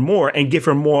integrate her more and give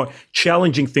her more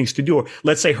challenging things to do.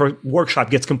 Let's say her workshop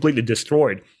gets completely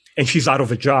destroyed and she's out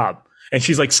of a job. And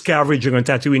she's like scavenging on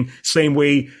Tatooine, same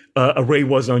way Rey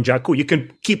was on Jakku. You can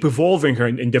keep evolving her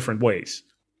in different ways.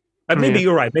 And maybe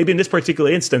you're right. Maybe in this particular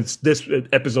instance, this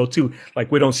episode 2, like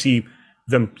we don't see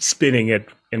them spinning it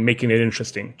and making it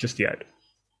interesting just yet.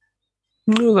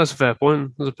 No, that's a fair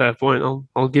point.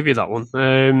 I'll give you that one.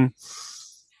 I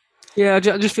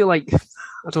just feel like,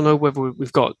 I don't know whether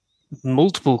we've got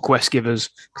multiple quest givers,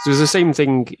 because it was the same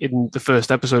thing in the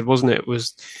first episode, wasn't it? It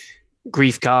was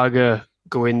Grief Karga,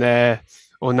 go in there,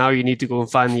 or now you need to go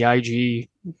and find the IG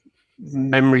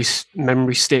memory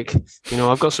stick. You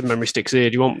know, I've got some memory sticks here.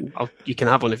 Do you want? You can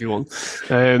have one if you want.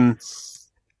 I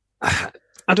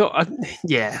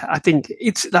think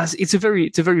it's a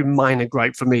very minor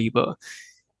gripe for me, but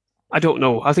I don't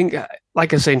know. I think,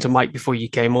 like I was saying to Mike before you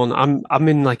came on, I'm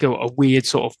in like a weird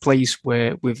sort of place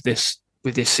where with this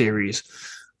series,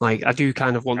 like I do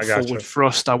kind of want forward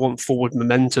thrust. I want forward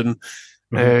momentum.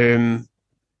 Mm-hmm.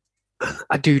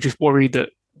 I do just worry that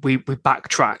we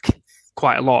backtrack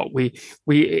quite a lot.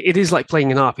 It is like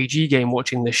playing an RPG game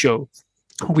watching this show.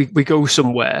 We go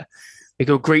somewhere, we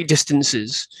go great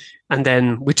distances, and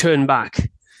then we turn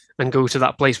back and go to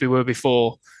that place we were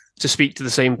before to speak to the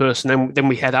same person. Then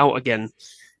we head out again,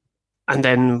 and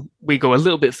then we go a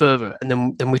little bit further, and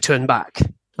then we turn back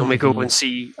and we go and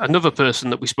see another person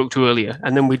that we spoke to earlier,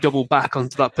 and then we double back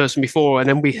onto that person before, and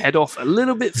then we head off a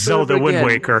little bit further. Zelda Wind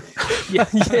Waker. Yeah.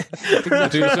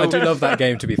 Exactly. I do love that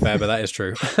game, to be fair, but that is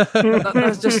true.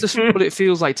 That's just what it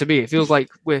feels like to me. It feels like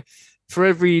for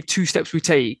every 2 steps we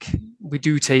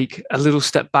do take a little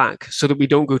step back so that we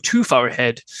don't go too far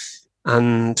ahead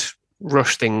and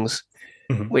rush things.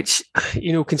 Mm-hmm. Which,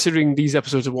 you know, considering these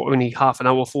episodes are only half an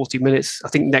hour, 40 minutes, I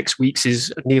think next week's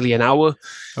is nearly an hour.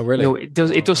 Oh, really? You know, it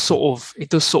does sort of, it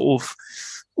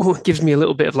gives me a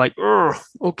little bit of like,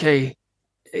 okay,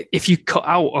 if you cut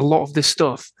out a lot of this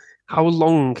stuff, how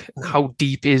long and how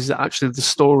deep is actually the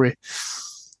story?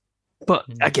 But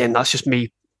again, that's just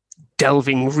me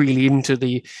delving really into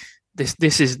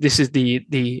this is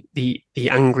the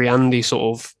angry Andy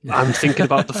sort of. I'm thinking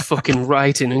about the fucking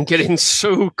writing and getting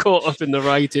so caught up in the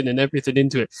writing and everything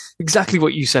into it. Exactly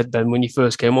what you said, Ben, when you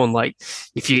first came on. Like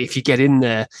if you get in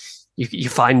there, you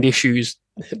find issues.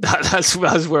 That's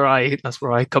where I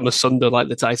come asunder like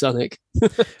the Titanic. I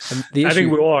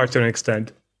think we all are to an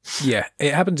extent. Yeah,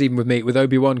 it happens even with me. With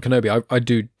Obi-Wan Kenobi, I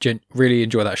do really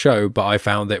enjoy that show, but I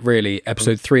found that really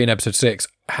episode 3 and episode 6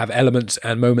 have elements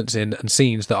and moments in and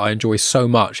scenes that I enjoy so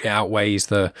much it outweighs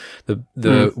the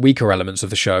weaker elements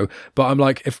of the show. But I'm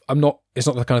like, it's not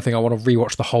the kind of thing I want to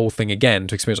rewatch the whole thing again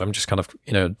to experience. I'm just kind of,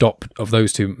 you know, dop of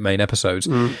those 2 main episodes.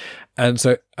 And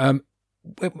so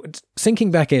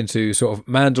sinking back into sort of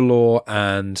Mandalore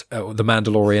and the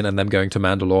Mandalorian and them going to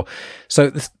Mandalore.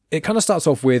 So it kind of starts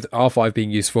off with R5 being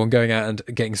useful and going out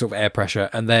and getting sort of air pressure,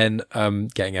 and then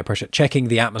getting air pressure, checking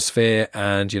the atmosphere,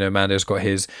 and, you know, Mando's got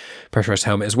his pressurized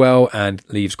helmet as well and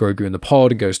leaves Grogu in the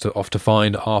pod and goes off to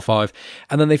find R5.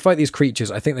 And then they fight these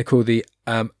creatures, I think they're called the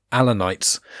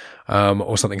Alanites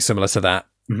or something similar to that.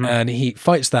 Mm-hmm. And he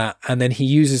fights that, and then he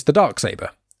uses the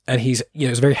Darksaber. And he's, you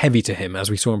know, it's very heavy to him, as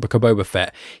we saw in Book of Boba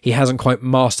Fett. He hasn't quite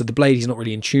mastered the blade. He's not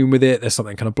really in tune with it. There's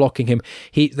something kind of blocking him.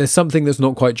 There's something that's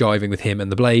not quite jiving with him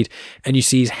and the blade. And you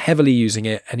see he's heavily using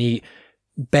it, and he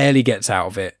barely gets out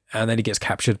of it. And then he gets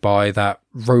captured by that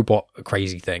robot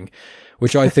crazy thing,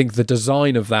 which I think the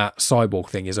design of that cyborg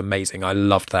thing is amazing. I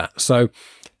loved that. So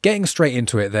getting straight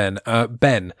into it then,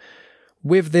 Ben,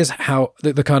 with this, how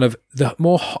the kind of the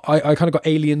more I kind of got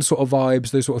alien sort of vibes,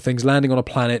 those sort of things, landing on a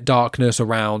planet, darkness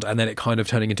around, and then it kind of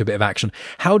turning into a bit of action.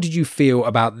 How did you feel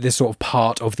about this sort of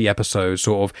part of the episode,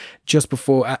 sort of just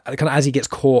before, kind of as he gets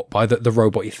caught by the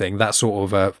robot-y thing, that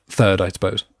sort of third, I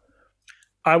suppose?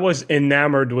 I was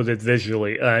enamored with it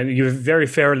visually, and you very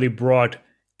fairly brought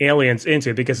aliens into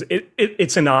it because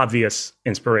it's an obvious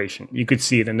inspiration. You could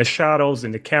see it in the shadows, in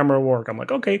the camera work. I'm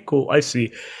like, okay, cool, I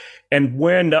see. And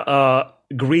when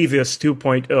Grievous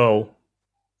 2.0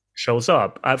 shows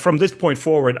up, from this point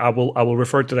forward, I will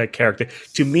refer to that character.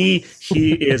 To me,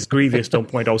 he is Grievous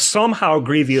 2.0. Somehow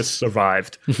Grievous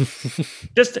survived.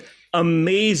 Just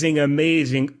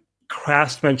amazing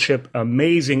craftsmanship,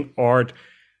 amazing art.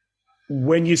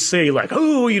 When you say like,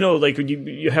 oh, you know, like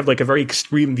you have like a very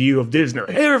extreme view of Disney.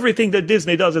 Everything that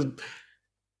Disney does is.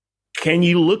 Can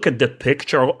you look at the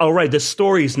picture? All right, the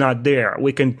story is not there.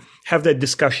 We can have that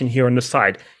discussion here on the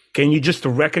side. Can you just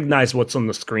recognize what's on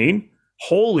the screen?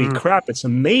 Holy crap, it's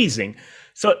amazing.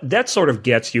 So that sort of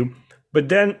gets you. But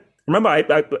then, remember,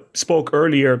 I spoke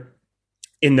earlier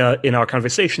in our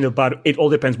conversation about it all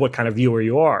depends what kind of viewer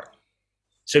you are.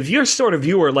 So if you're sort of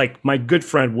viewer like my good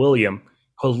friend William,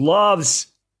 who loves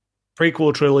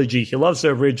prequel trilogy, he loves the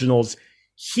originals,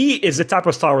 he is the type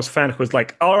of Star Wars fan who's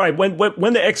like, all right, when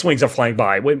the X-Wings are flying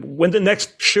by, when the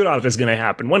next shootout is going to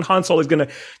happen, when Han Solo is going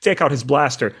to take out his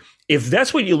blaster, if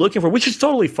that's what you're looking for, which is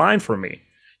totally fine for me,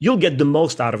 you'll get the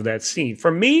most out of that scene. For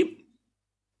me,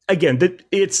 again,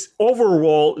 it's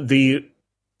overall the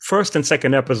first and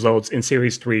second episodes in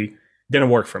Series 3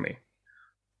 didn't work for me.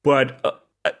 But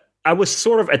I was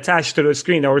sort of attached to the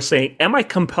screen. I was saying, am I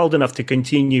compelled enough to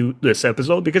continue this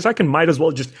episode? Because I might as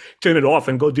well just turn it off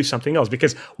and go do something else.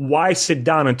 Because why sit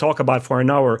down and talk about for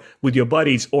an hour with your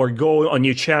buddies or go on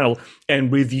your channel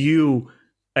and review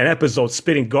an episode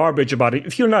spitting garbage about it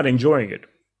if you're not enjoying it,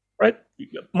 right?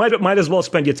 Might as well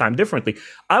spend your time differently.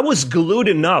 I was glued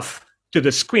enough to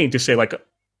the screen to say, like,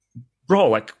 bro,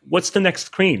 like, what's the next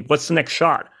screen? What's the next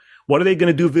shot? What are they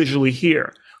going to do visually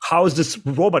here? How is this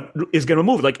robot is going to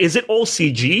move? Like, is it all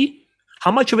CG? How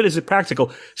much of it is it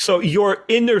practical? So your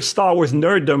inner Star Wars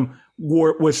nerddom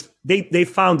was they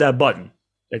found that button.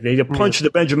 Like they punched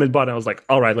the Benjamin button. I was like,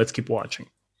 all right, let's keep watching.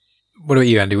 What about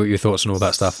you, Andy? What are your thoughts on all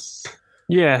that stuff?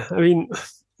 Yeah, I mean,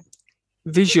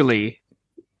 visually,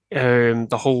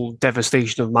 the whole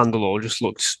devastation of Mandalore just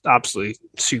looks absolutely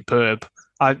superb.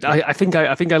 I think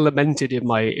I lamented in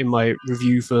my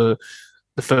review for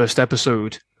the first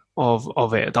episode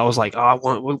of it. I was like, I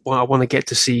want to get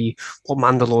to see what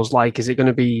Mandalore's like. Is it going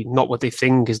to be not what they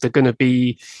think? Is there going to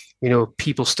be,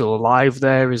 people still alive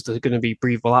there? Is there going to be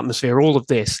breathable atmosphere? All of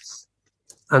this,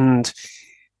 and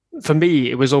for me,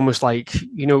 it was almost like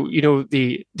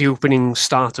the opening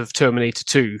start of Terminator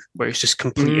 2, where it's just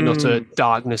complete and utter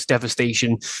darkness,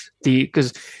 devastation.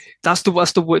 Because that's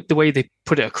the way they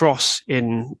put it across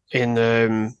in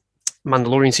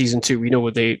Mandalorian season 2.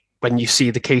 When you see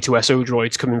the K2SO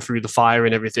droids coming through the fire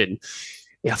and everything.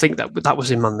 Yeah, I think that was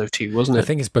in Mando 2, wasn't it? I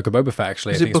think it's Book of Boba Fett,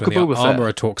 actually. I think it's when the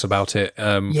Armorer talks about it.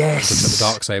 Yes. The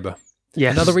Darksaber.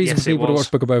 Yes. Another reason for people to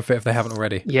watch Book of Boba Fett if they haven't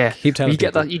already. Yeah. Keep telling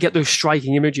people. You get those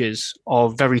striking images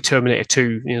of very Terminator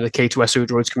 2, the K2SO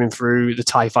droids coming through, the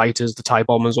TIE fighters, the TIE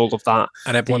bombers, all of that.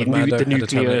 And one of Mando had a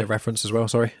Terminator reference as well,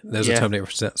 sorry. There's a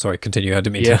Terminator, sorry, continue, I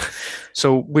didn't mean to.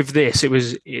 So with this,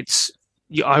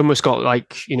 I almost got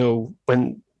like,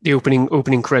 when the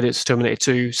opening credits, Terminator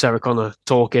 2, Sarah Connor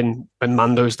talking, and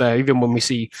Mando's there. Even when we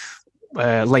see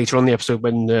later on the episode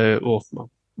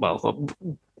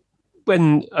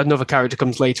when another character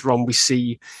comes later on, we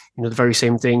see the very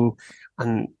same thing,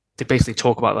 and they basically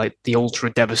talk about like the ultra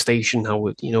devastation,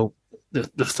 how the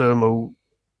thermo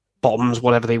bombs,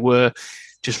 whatever they were,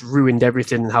 just ruined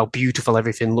everything, and how beautiful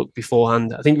everything looked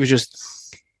beforehand. I think it was just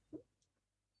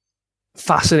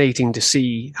fascinating to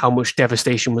see how much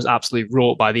devastation was absolutely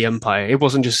wrought by the Empire. It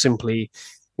wasn't just simply,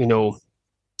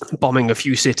 bombing a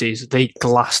few cities. They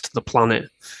glassed the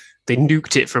planet. They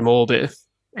nuked it from orbit,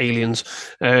 aliens,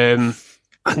 and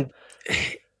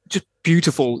just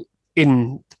beautiful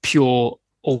in pure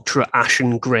ultra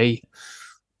ashen grey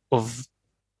of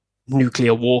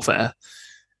nuclear warfare.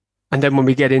 And then when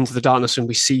we get into the darkness and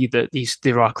we see that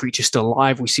there are creatures still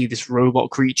alive, we see this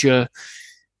robot creature.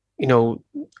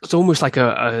 It's almost like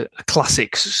a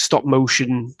classic stop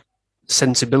motion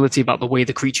sensibility about the way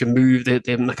the creature moved,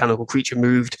 the mechanical creature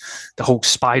moved. The whole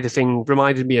spider thing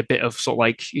reminded me a bit of sort of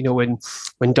like,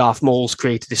 when Darth Maul's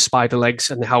created his spider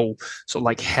legs, and how sort of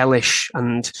like hellish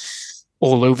and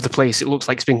all over the place. It looks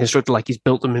like it's been constructed like he's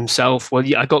built them himself. Well,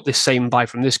 I got this same vibe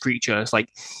from this creature. It's like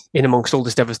in amongst all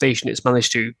this devastation, it's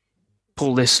managed to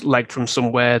pull this leg from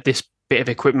somewhere, this bit of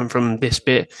equipment from this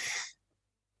bit.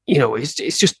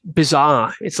 It's just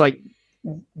bizarre. It's like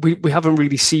we haven't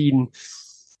really seen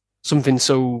something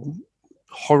so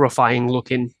horrifying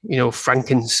looking,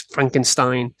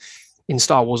 Frankenstein in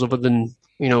Star Wars, other than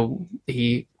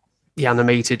the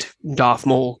animated Darth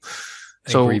Maul.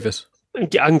 And Grievous.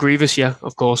 And Grievous, yeah,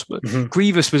 of course. But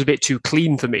Grievous was a bit too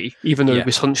clean for me, even though it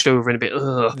was hunched over and a bit.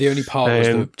 The only part was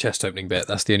the chest opening bit.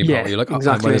 That's the only part where you're like,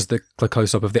 exactly. Where's the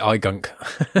close up of the eye gunk?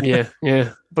 yeah.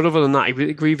 But other than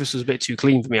that, Grievous was a bit too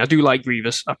clean for me. I do like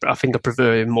Grievous. I think I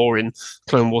prefer him more in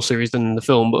Clone Wars series than in the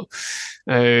film. But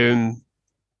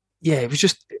it was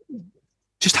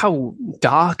just how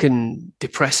dark and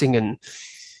depressing and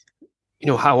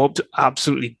how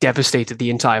absolutely devastated the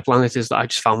entire planet is, that I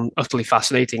just found utterly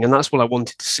fascinating. And that's what I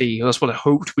wanted to see. That's what I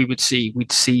hoped we would see.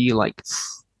 We'd see, like,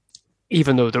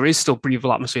 even though there is still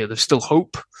breathable atmosphere, there's still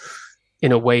hope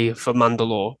in a way for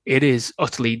Mandalore. It is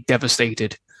utterly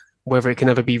devastated. Whether it can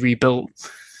ever be rebuilt,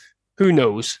 who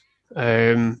knows?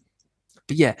 But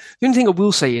yeah, the only thing I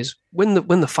will say is when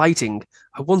the fighting,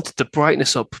 I wanted the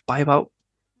brightness up by about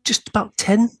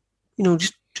 10.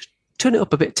 Just turn it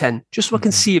up a bit 10, just so I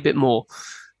can see a bit more.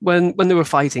 When they were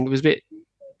fighting,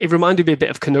 it reminded me a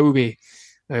bit of Kenobi.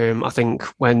 I think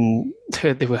when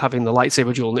they were having the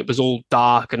lightsaber duel and it was all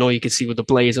dark and all you could see with the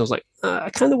blaze, I was like, I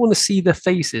kind of want to see their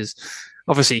faces.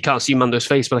 Obviously, you can't see Mando's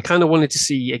face, but I kind of wanted to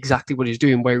see exactly what he's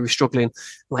doing, where he was struggling.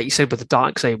 Like you said, with the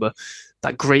Darksaber,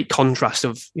 that great contrast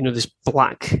of, this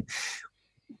black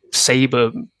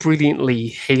saber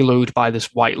brilliantly haloed by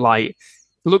this white light.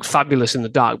 It looked fabulous in the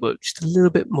dark, but just a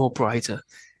little bit more brighter.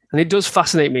 And it does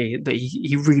fascinate me that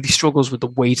he really struggles with the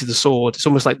weight of the sword. It's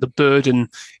almost like the burden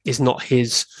is not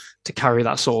his to carry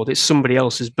that sword. It's somebody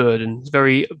else's burden. It's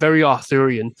very, very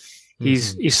Arthurian.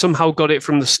 He's somehow got it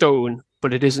from the stone,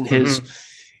 but it isn't his.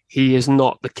 He is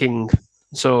not the king.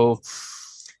 So,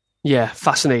 yeah,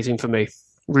 fascinating for me.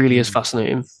 Really is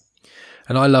fascinating.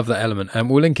 And I love that element. And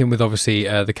we'll link in with, obviously,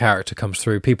 the character comes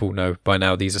through. People know by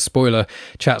now these are spoiler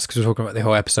chats because we're talking about the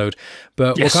whole episode.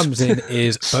 But what comes in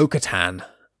is Bo-Katan.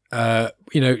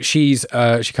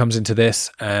 She comes into this,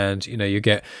 and you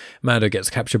get Mando gets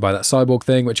captured by that cyborg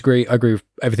thing, which I agree with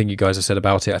everything you guys have said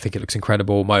about it. I think it looks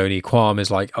incredible. My only qualm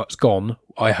is like, oh, it's gone.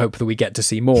 I hope that we get to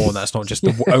see more, and that's not just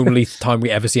the only time we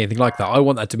ever see anything like that. I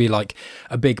want that to be like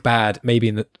a big bad, maybe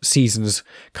in the seasons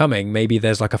coming. Maybe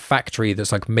there's like a factory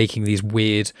that's like making these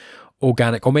weird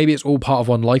organic, or maybe it's all part of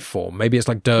one life form. Maybe it's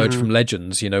like Dirge from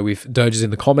Legends. Dirge is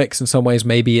in the comics in some ways.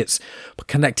 Maybe it's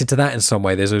connected to that in some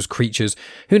way. There's those creatures.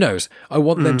 Who knows? I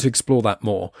want them to explore that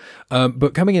more.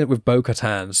 But coming in with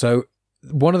Bo-Katan, so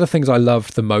one of the things I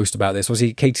loved the most about this,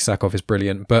 obviously Katie Sackhoff is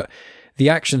brilliant, but the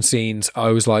action scenes, I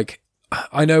was like,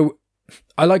 I know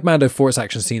I like Mando for its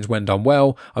action scenes when done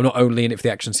well. I'm not only in it for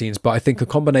the action scenes, but I think the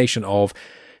combination of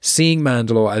seeing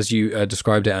Mandalore, as you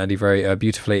described it, Andy, very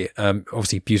beautifully,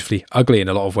 obviously beautifully ugly in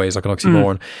a lot of ways, like an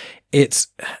oxymoron. It's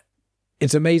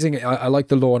amazing. I like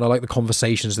the lore and I like the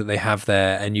conversations that they have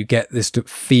there, and you get this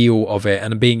feel of it.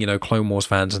 And being, Clone Wars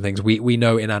fans and things, we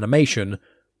know in animation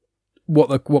what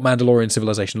Mandalorian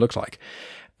civilization looks like.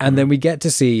 And then we get to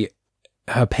see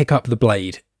her pick up the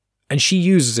blade, and she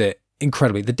uses it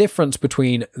incredibly. The difference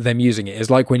between them using it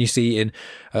is like when you see in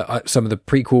some of the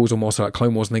prequels or more so like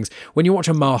Clone Wars and things, when you watch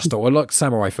a master, or like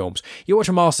samurai films, you watch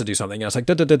a master do something and it's like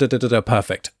da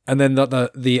perfect, and then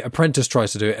the apprentice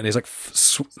tries to do it and is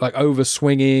like over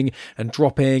swinging and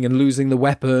dropping and losing the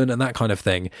weapon and that kind of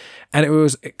thing. And it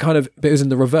was in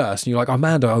the reverse, and you're like, oh,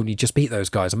 Mando only just beat those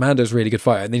guys, and Mando's a really good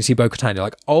fighter. And then you see Bo-Katan, you're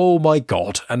like, oh my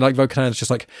god, and like Bo-Katan is just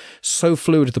like so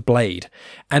fluid with the blade.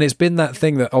 And it's been that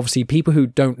thing that obviously people who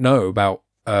don't know about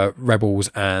Rebels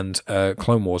and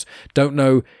Clone Wars don't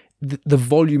know the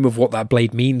volume of what that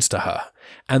blade means to her.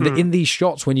 And in these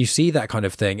shots, when you see that kind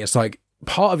of thing, it's like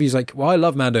part of you is like, well, I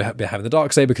love Mando having the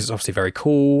Darksaber because it's obviously very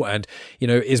cool, and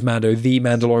is Mando the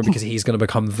Mandalorian because he's going to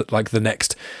become the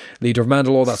next leader of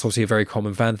Mandalore? That's obviously a very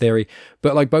common fan theory.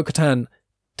 But like Bo-Katan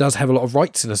does have a lot of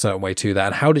rights in a certain way to that,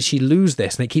 and how did she lose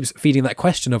this? And it keeps feeding that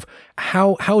question of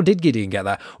how did Gideon get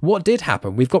that? What did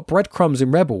happen? We've got breadcrumbs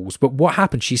in Rebels, but what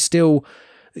happened? She's still,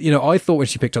 I thought when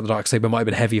she picked up the Darksaber it might have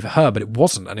been heavy for her, but it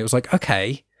wasn't. And it was like,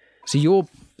 okay, so you're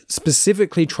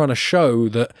specifically trying to show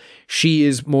that she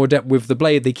is more adept with the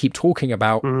blade they keep talking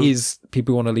about is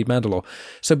people who want to lead Mandalore.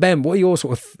 So Ben, what are your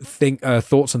sort of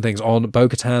thoughts and things on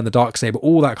Bo-Katan, the Darksaber,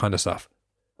 all that kind of stuff?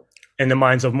 In the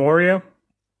Mines of Moria?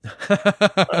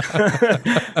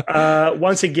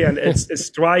 Once again, it's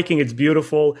striking, it's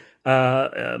beautiful.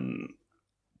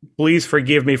 Please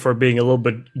forgive me for being a little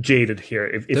bit jaded here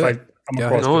if I come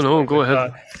across no, go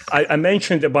ahead. I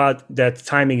mentioned about that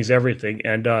timing is everything,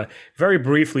 and very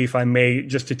briefly, if I may,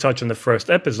 just to touch on the first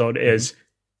episode, is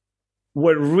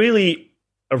what really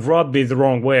rubbed me the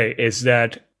wrong way is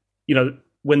that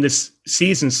when this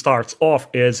season starts off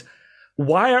is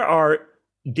why are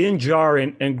Din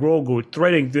Djarin and Grogu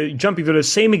jumping through the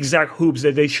same exact hoops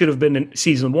that they should have been in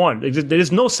season 1. There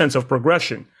is no sense of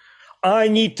progression. I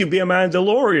need to be a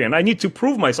Mandalorian. I need to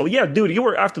prove myself. Yeah, dude, you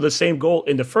were after the same goal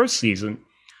in the first season.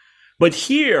 But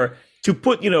here, to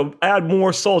put, add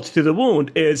more salt to the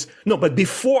wound is, no, but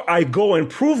before I go and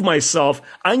prove myself,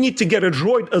 I need to get a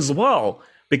droid as well.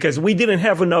 Because we didn't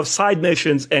have enough side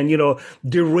missions and,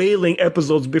 derailing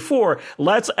episodes before.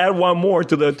 Let's add one more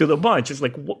to the bunch. It's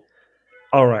like,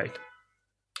 all right.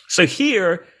 So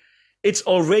here, it's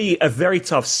already a very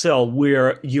tough sell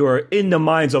where you're in the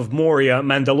mines of Moria,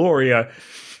 Mandaloria,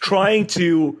 trying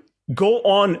to go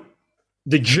on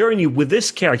the journey with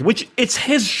this character, which it's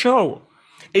his show.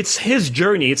 It's his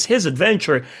journey. It's his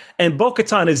adventure. And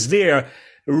Bo-Katan is there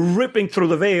ripping through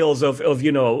the veils of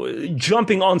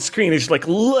jumping on screen. It's like,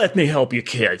 let me help you,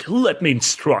 kid. Let me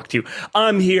instruct you.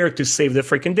 I'm here to save the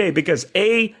freaking day because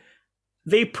they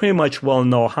pretty much well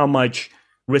know how much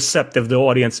receptive the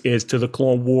audience is to the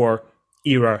Clone War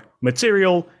era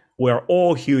material. We're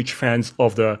all huge fans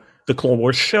of the Clone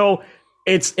Wars show.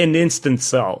 It's an instant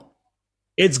sell.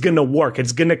 It's gonna work.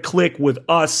 It's gonna click with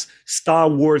us Star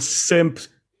Wars simps.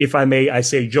 If I may, I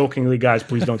say jokingly, guys,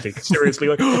 please don't take it seriously.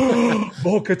 Like,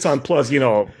 Bo-Katan plus,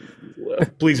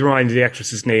 please remind me the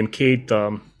actress's name, Katie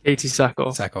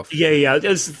Sackhoff. Yeah,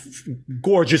 this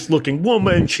gorgeous looking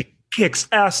woman. She kicks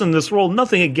ass in this role.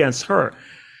 Nothing against her,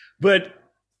 but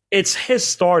it's his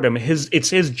stardom, it's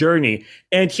his journey,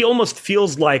 and he almost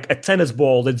feels like a tennis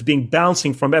ball that's being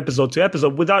bouncing from episode to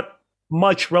episode without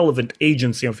much relevant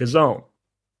agency of his own.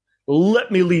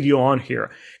 Let me lead you on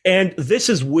here. And this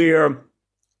is where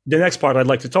the next part I'd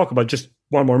like to talk about, just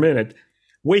one more minute.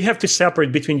 We have to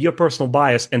separate between your personal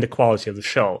bias and the quality of the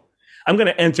show. I'm going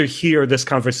to enter here this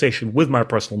conversation with my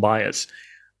personal bias.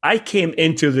 I came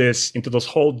into this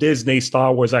whole Disney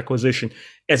Star Wars acquisition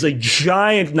as a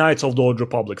giant Knights of the Old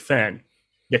Republic fan.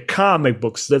 The comic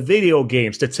books, the video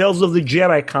games, the Tales of the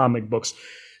Jedi comic books,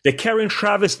 the Karen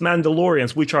Travis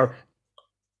Mandalorians, which are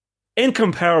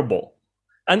incomparable.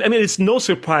 And I mean, it's no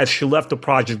surprise she left the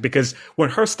project, because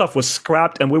when her stuff was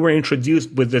scrapped and we were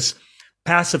introduced with this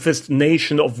pacifist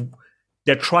nation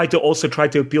that tried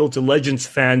to appeal to Legends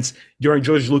fans during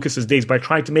George Lucas's days by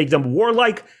trying to make them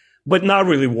warlike, but not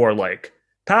really warlike.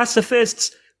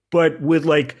 Pacifists, but with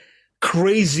like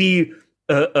crazy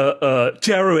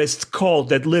terrorist cult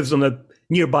that lives on a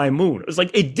nearby moon. It's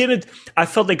like I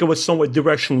felt like it was somewhat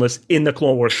directionless in the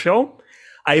Clone Wars show.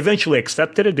 I eventually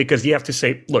accepted it because you have to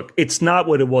say, look, it's not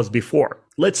what it was before.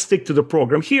 Let's stick to the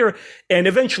program here. And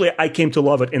eventually I came to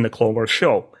love it in the Clone Wars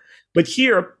show. But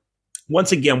here,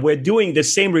 once again, we're doing the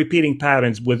same repeating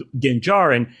patterns with Din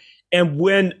Djarin. And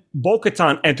when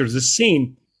Bo-Katan enters the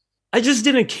scene, I just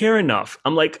didn't care enough.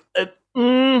 I'm like, I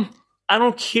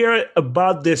don't care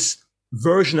about this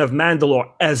version of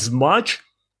Mandalore as much.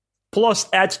 Plus,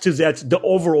 add to that the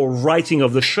overall writing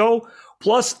of the show.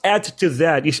 Plus, add to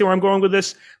that, you see where I'm going with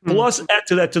this? Plus, add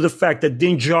to that to the fact that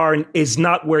Din Djarin is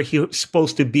not where he's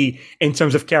supposed to be in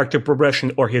terms of character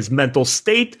progression or his mental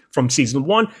state from season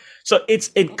 1. So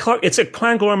it's a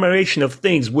conglomeration of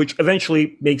things which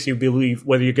eventually makes you believe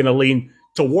whether you're going to lean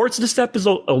towards this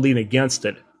episode or lean against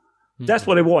it. That's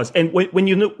what it was. And when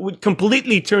you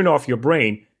completely turn off your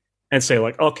brain and say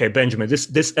like, okay, Benjamin,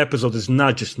 this episode is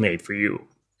not just made for you.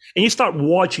 And you start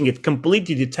watching it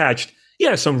completely detached.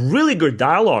 Yeah, some really good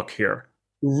dialogue here.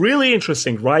 Really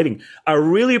interesting writing. I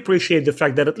really appreciate the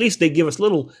fact that at least they give us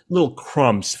little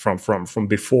crumbs from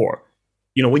before.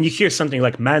 You know, when you hear something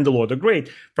like Mandalore the Great,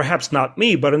 perhaps not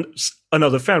me, but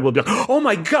another fan will be like, oh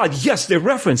my God, yes, they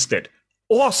referenced it.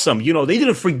 Awesome. You know, they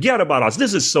didn't forget about us.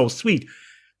 This is so sweet.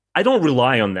 I don't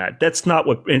rely on that. That's not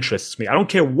what interests me. I don't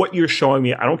care what you're showing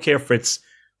me. I don't care if it's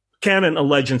canon or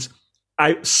legends.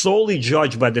 I solely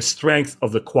judge by the strength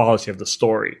of the quality of the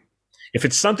story. If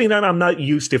it's something that I'm not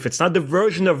used to, if it's not the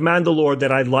version of Mandalore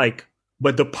that I like,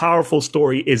 but the powerful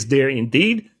story is there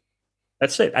indeed,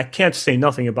 that's it. I can't say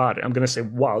nothing about it. I'm going to say,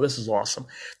 wow, this is awesome.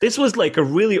 This was like a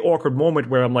really awkward moment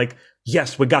where I'm like,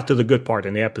 yes, we got to the good part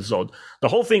in the episode. The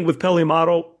whole thing with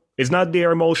Pelimato is not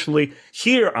there emotionally.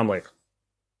 Here, I'm like,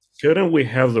 couldn't we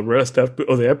have the rest of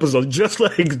the episode just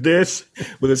like this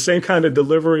with the same kind of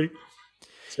delivery?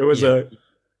 So it was a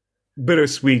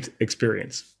bittersweet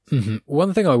experience. Mm-hmm.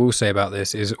 One thing I will say about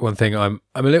this is one thing I'm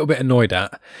a little bit annoyed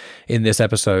at in this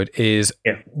episode is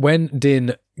when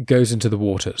Din goes into the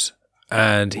waters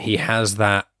and he has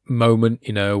that moment,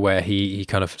 you know, where he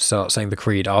kind of starts saying the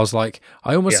creed. I was like,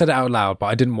 I almost said it out loud, but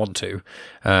I didn't want to.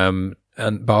 But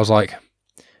I was like,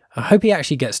 I hope he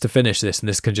actually gets to finish this and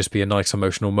this can just be a nice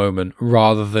emotional moment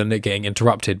rather than it getting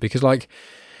interrupted, because like,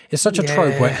 it's such a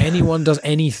trope where anyone does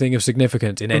anything of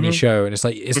significance in any show, and it's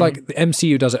like the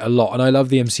MCU does it a lot, and I love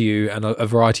the MCU and a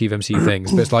variety of MCU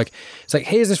things, but it's like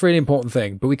here's this really important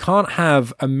thing, but we can't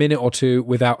have a minute or two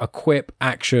without a quip,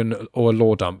 action, or a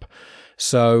lore dump.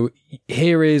 So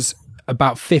here is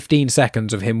about 15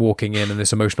 seconds of him walking in and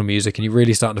this emotional music, and you're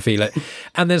really starting to feel it,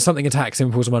 and then something attacks him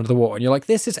and pulls him under the water, and you're like,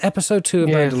 this is episode 2 of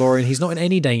Mandalorian. He's not in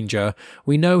any danger.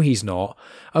 We know he's not.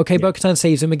 Okay, Bo-Katan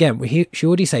saves him again. She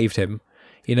already saved him.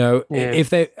 You know, and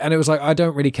it was like, I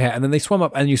don't really care. And then they swam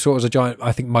up and you saw it as a giant,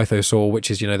 I think, mythosaur, which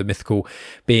is, you know, the mythical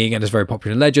being and is very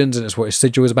popular in legends, and it's what his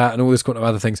sigil is about and all this kind of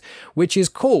other things, which is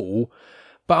cool.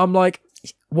 But I'm like,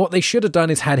 what they should have done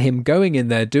is had him going in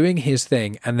there, doing his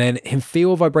thing, and then him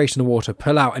feel vibration in the water,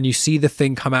 pull out, and you see the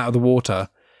thing come out of the water.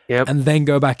 And then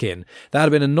go back in. That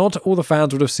would have been a nod all the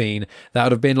fans would have seen. That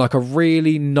would have been like a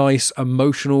really nice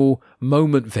emotional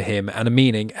moment for him and a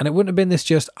meaning. And it wouldn't have been this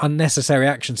just unnecessary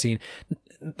action scene.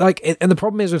 And the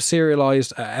problem is with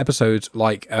serialized episodes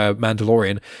like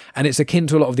Mandalorian, and it's akin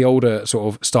to a lot of the older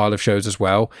sort of style of shows as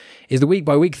well, is the week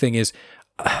by week thing is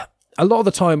a lot of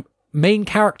the time main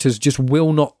characters just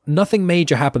nothing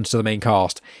major happens to the main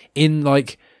cast in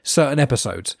like certain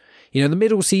episodes. You know, the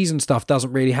middle season stuff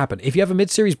doesn't really happen. If you have a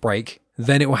mid-series break,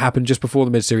 then it will happen just before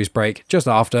the mid-series break, just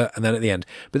after, and then at the end.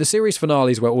 But the series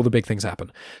finale is where all the big things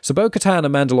happen. So Bo-Katan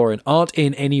and Mandalorian aren't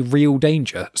in any real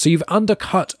danger. So you've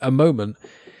undercut a moment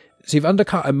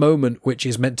which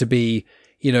is meant to be,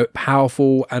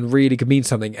 powerful and really could mean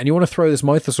something, and you want to throw this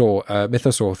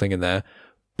mythosaur thing in there,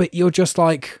 but you're just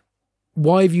like,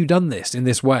 why have you done this in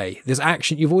this way? This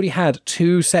action, you've already had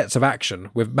 2 sets of action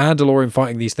with Mandalorian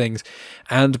fighting these things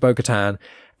and Bo-Katan,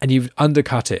 and you've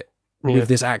undercut it with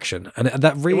this action. And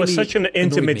that really, it was such an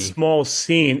intimate, small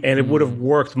scene, and it would have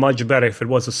worked much better if it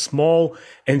was a small,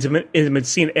 intimate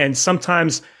scene. And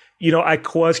sometimes, I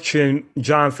question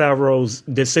Jon Favreau's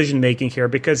decision-making here,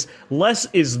 because less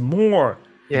is more.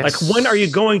 Yes. Like, when are you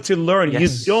going to learn?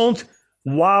 Yes. You don't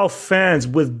wow fans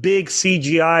with big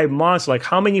CGI monsters. Like,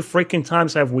 how many freaking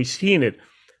times have we seen it?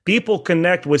 People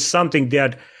connect with something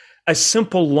that a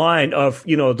simple line of,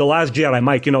 The Last Jedi,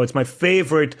 Mike, it's my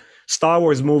favorite Star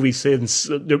Wars movie since,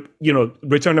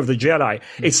 Return of the Jedi.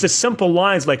 Mm-hmm. It's the simple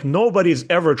lines like nobody's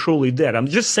ever truly dead. I'm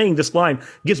just saying this line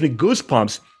gives me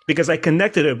goosebumps because I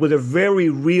connected it with a very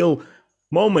real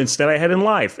moments that I had in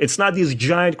life. It's not these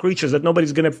giant creatures that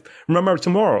nobody's going to remember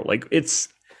tomorrow. Like, it's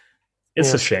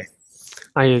a shame.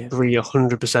 I agree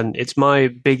 100%. It's my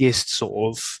biggest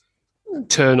sort of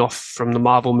turn off from the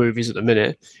Marvel movies at the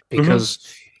minute,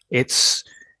 because it's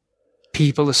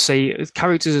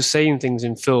characters are saying things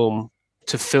in film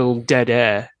to fill dead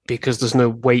air because there's no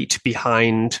weight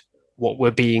behind what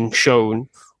we're being shown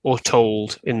or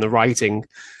told in the writing.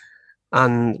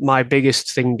 And my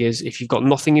biggest thing is, if you've got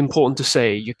nothing important to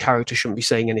say, your character shouldn't be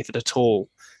saying anything at all.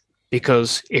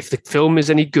 Because if the film is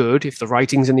any good, if the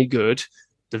writing's any good,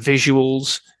 the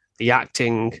visuals, the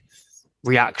acting,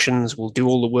 reactions will do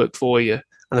all the work for you.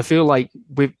 And I feel like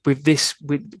with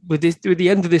the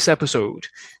end of this episode,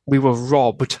 we were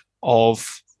robbed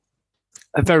of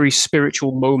a very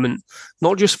spiritual moment,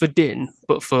 not just for Din,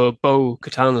 but for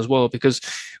Bo-Katan as well. Because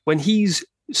when he's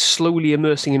slowly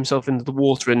immersing himself into the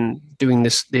water and doing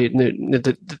this,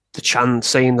 the chant,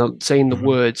 saying the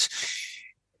words,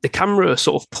 the camera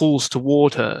sort of pulls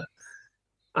toward her,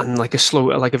 and like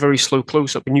a very slow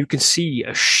close-up, and you can see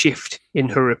a shift in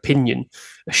her opinion,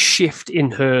 a shift in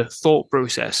her thought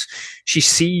process. She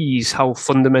sees how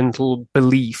fundamental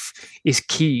belief is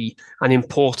key and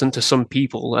important to some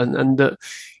people, and that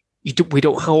we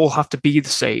don't all have to be the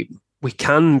same. We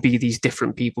can be these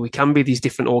different people. We can be these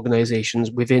different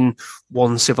organizations within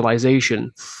one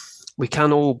civilization. We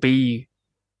can all be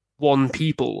one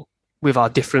people with our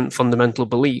different fundamental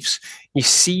beliefs. You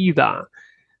see that.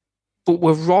 But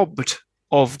we're robbed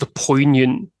of the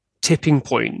poignant tipping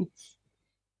point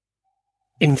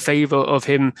in favor of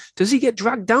him. Does he get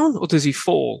dragged down or does he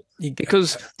fall?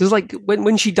 Because there's like,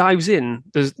 when she dives in,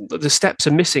 the steps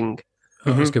are missing.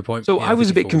 Oh, that's a good point. So I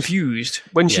was a bit confused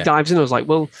when she dives in. I was like,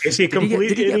 well, is he did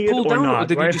he get pulled down, or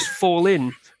did he just fall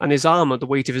in and the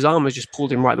weight of his armor just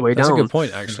pulled him right the way down? That's a good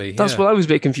point, actually. That's what I was a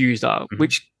bit confused at,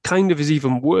 which kind of is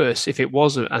even worse if it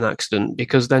was an accident,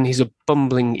 because then he's a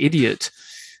bumbling idiot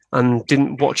and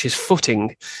didn't watch his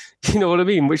footing. You know what I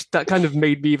mean? Which that kind of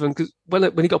made me even, because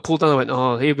when he got pulled down, I went,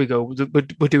 oh, here we go.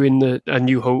 We're doing a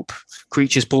New Hope.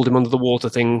 Creatures pulled him under the water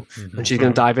thing, and she's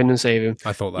going to dive in and save him.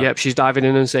 I thought that. Yep, she's diving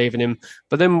in and saving him.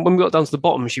 But then when we got down to the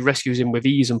bottom, she rescues him with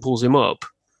ease and pulls him up.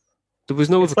 There was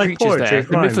no other creatures there.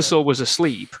 The mythosaur was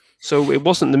asleep. So it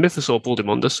wasn't the mythosaur pulled him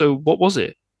under. So what was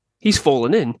it? He's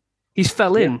fallen in. He's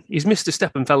fell in. Yeah. He's missed a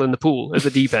step and fell in the pool at the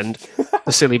deep end.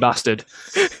 The silly bastard.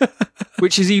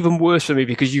 Which is even worse for me,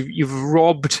 because you've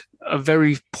robbed a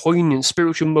very poignant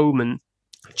spiritual moment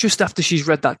just after she's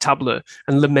read that tablet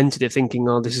and lamented it, thinking,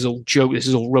 oh, this is all joke, this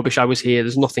is all rubbish, I was here,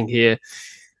 there's nothing here.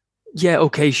 Yeah,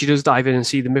 okay, she does dive in and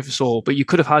see the mythosaur, but you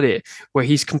could have had it where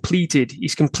he's completed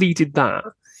that.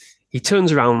 He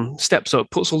turns around, steps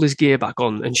up, puts all his gear back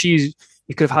on, and you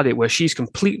could have had it where she's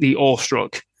completely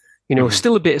awestruck.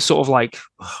 Still a bit sort of like,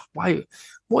 why?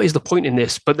 What is the point in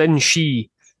this? But then she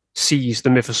sees the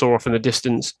mythosaur off in the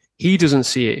distance. He doesn't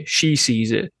see it. She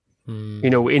sees it.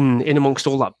 In amongst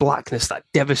all that blackness, that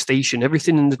devastation,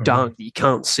 everything in the dark that you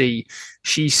can't see.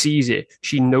 She sees it.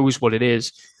 She knows what it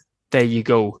is. There you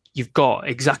go. You've got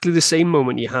exactly the same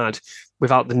moment you had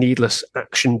without the needless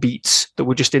action beats that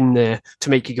were just in there to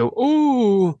make you go,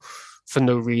 oh, for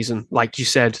no reason. Like you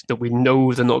said, that we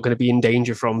know they're not going to be in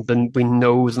danger from, then we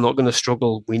know they're not going to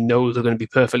struggle. We know they're going to be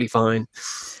perfectly fine.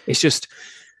 It's just,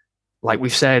 like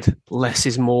we've said, less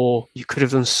is more. You could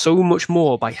have done so much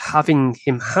more by having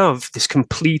him have this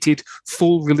completed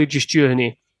full religious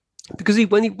journey. Because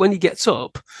when he gets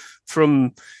up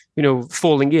from,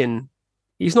 falling in,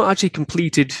 he's not actually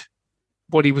completed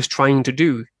what he was trying to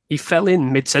do. He fell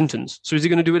in mid-sentence. So is he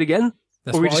going to do it again?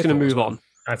 Or are we just going to move on?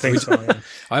 I think so. Yeah.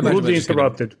 I imagine we'll be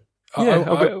interrupted.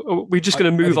 we're just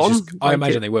going to move on. I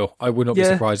imagine they will. I would not be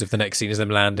surprised if the next scene is them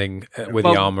landing with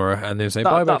the armorer and then saying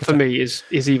bye. That for me is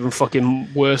even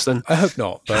fucking worse than. I hope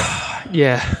not, but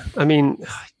yeah, I mean,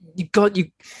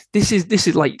 This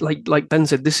is like Ben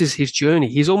said. This is his journey.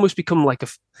 He's almost become like a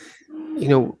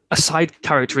side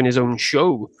character in his own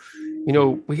show.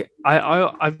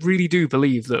 I really do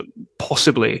believe that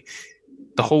possibly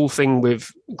the whole thing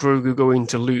with Grogu going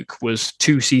to Luke was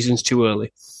 2 seasons too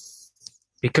early,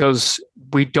 because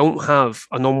we don't have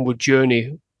an onward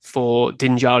journey for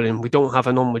Din Djarin. We don't have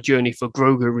an onward journey for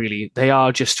Grogu, really. They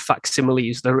are just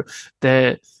facsimiles.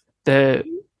 They're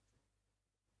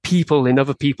people in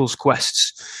other people's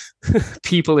quests,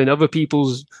 people in other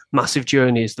people's massive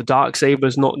journeys. The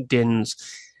Darksaber's not Din's.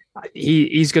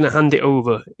 He's going to hand it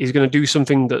over. He's going to do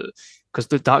something that, because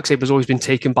the Darksaber's always been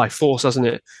taken by force, hasn't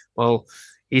it? Well,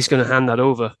 he's going to hand that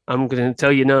over. I'm going to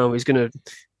tell you now, he's going to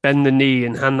bend the knee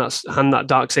and hand that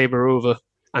Darksaber over,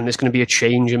 and there's going to be a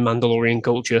change in Mandalorian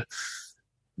culture.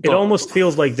 It almost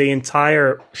feels like the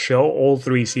entire show, all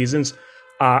 3 seasons,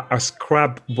 are a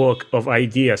scrapbook of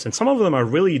ideas, and some of them are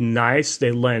really nice.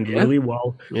 They land really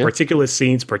well. Particular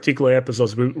scenes, particular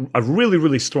episodes are really,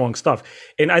 really strong stuff.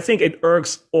 And I think it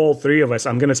irks all 3 of us.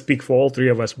 I'm going to speak for all 3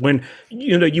 of us when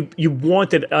you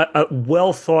wanted a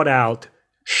well thought out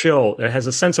show that has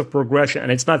a sense of progression,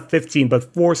 and it's not 15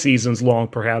 but 4 seasons long,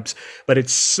 perhaps. But it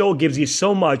so gives you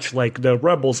so much. Like the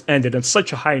Rebels ended on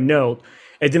such a high note.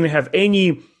 It didn't have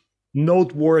any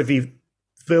noteworthy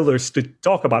fillers to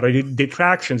talk about or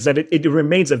detractions, that it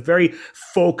remains a very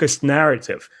focused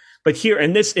narrative. But here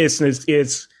in this instance,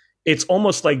 it's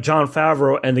almost like Jon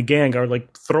Favreau and the gang are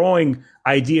like throwing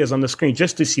ideas on the screen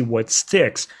just to see what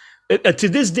sticks. To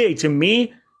this day, to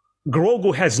me,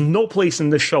 Grogu has no place in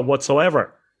this show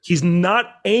whatsoever. He's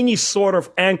not any sort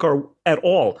of anchor at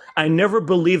all. I never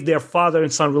believed their father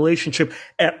and son relationship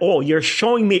at all. You're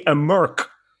showing me a merc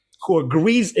who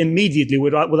agrees immediately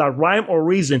without rhyme or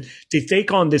reason to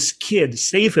take on this kid,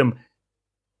 save him,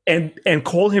 and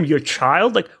call him your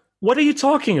child? Like, what are you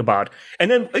talking about?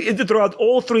 And then throughout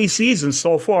all 3 seasons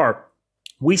so far,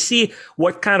 we see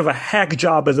what kind of a hack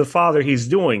job as a father he's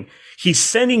doing. He's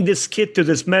sending this kid to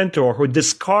this mentor who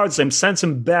discards him, sends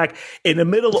him back in the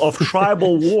middle of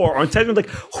tribal war. I'm telling you, like,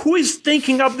 who is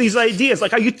thinking up these ideas?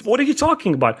 Like, what are you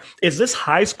talking about? Is this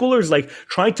high schoolers like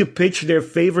trying to pitch their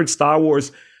favorite Star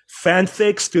Wars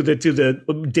fanfics to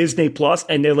the Disney Plus,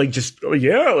 and they're like,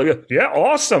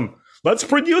 awesome, let's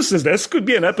produce this. This could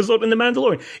be an episode in The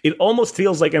Mandalorian. It almost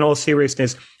feels like, in all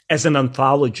seriousness, as an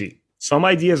anthology. Some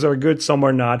ideas are good, some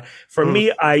are not. For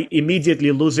me, I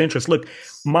immediately lose interest. Look,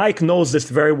 Mike knows this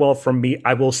very well from me.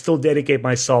 I will still dedicate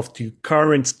myself to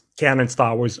current canon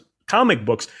Star Wars comic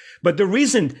books. But the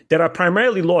reason that I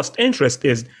primarily lost interest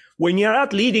is when you're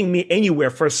not leading me anywhere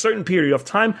for a certain period of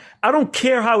time, I don't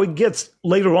care how it gets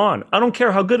later on. I don't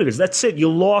care how good it is. That's it.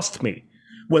 You lost me.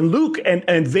 When Luke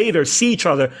and Vader see each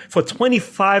other for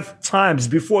 25 times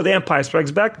before The Empire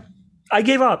Strikes Back, I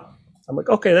gave up. I'm like,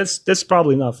 okay, that's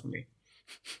probably enough for me.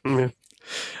 Mm-hmm.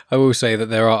 I will say that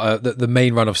there are the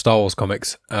main run of Star Wars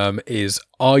comics is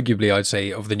arguably, I'd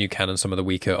say, of the new canon, some of the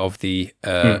weaker of the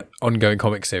ongoing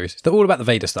comic series. They're all about the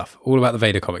Vader stuff, all about the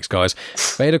Vader comics, guys.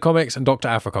 Vader comics and Dr.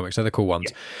 Aphra comics, they're the cool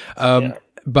ones.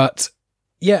 But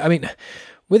yeah, I mean,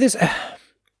 with this,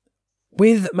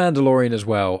 with Mandalorian as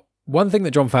well, one thing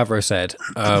that Jon Favreau said,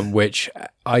 which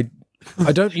I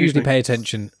don't usually pay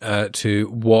attention to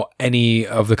what any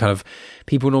of the kind of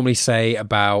people normally say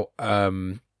about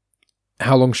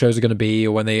how long shows are going to be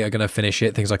or when they are going to finish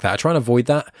it, things like that. I try and avoid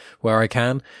that where I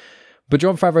can. But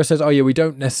Jon Favreau says, oh yeah, we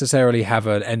don't necessarily have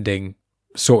an ending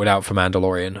sorted out for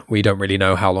Mandalorian. We don't really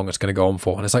know how long it's going to go on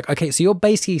for. And it's like, okay, so you're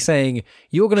basically saying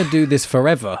you're going to do this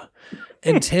forever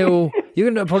until you're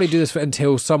going to probably do this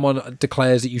until someone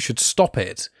declares that you should stop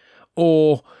it,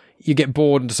 or you get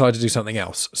bored and decide to do something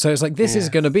else. So it's like, this is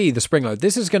going to be the spring load.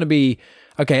 This is going to be,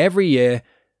 okay, every year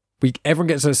everyone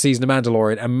gets a season of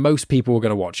Mandalorian and most people are going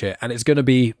to watch it, and it's going to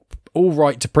be all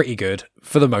right to pretty good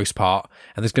for the most part,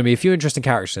 and there's going to be a few interesting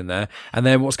characters in there. And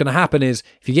then what's going to happen is,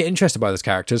 if you get interested by those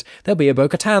characters, there'll be a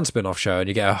Bo-Katan spin-off show, and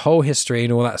you get a whole history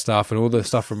and all that stuff, and all the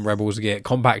stuff from Rebels get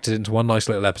compacted into one nice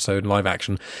little episode in live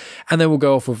action, and then we'll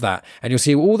go off with that, and you'll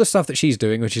see all the stuff that she's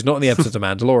doing, which is not in the episodes of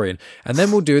Mandalorian. And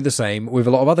then we'll do the same with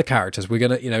a lot of other characters. We're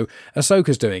going to,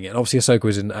 Ahsoka's doing it, and obviously Ahsoka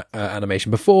was in animation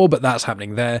before, but that's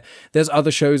happening there. There's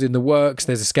other shows in the works.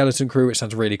 There's a Skeleton Crew, which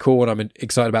sounds really cool, and I'm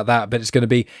excited about that, but it's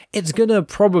going to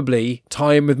probably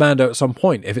tie in with Mando at some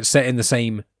point if it's set in the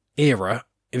same era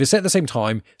If it's set at the same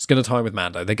time, it's going to tie with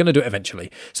Mando. They're going to do it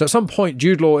eventually. So at some point,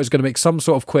 Jude Law is going to make some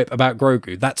sort of quip about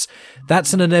Grogu.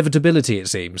 That's an inevitability, it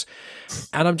seems.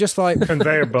 And I'm just like...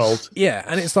 Conveyor belt. Yeah,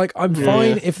 and it's like, I'm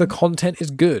fine if the content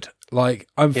is good. Like,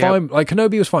 I'm fine. Like,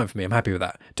 Kenobi was fine for me. I'm happy with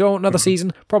that. Do I want another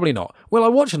season? Probably not. Will I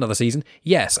watch another season?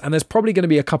 Yes. And there's probably going to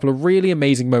be a couple of really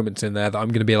amazing moments in there that I'm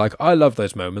going to be like, I love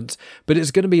those moments. But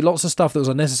it's going to be lots of stuff that was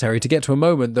unnecessary to get to a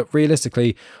moment that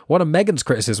realistically, one of Megan's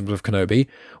criticisms of Kenobi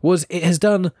was it has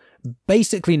done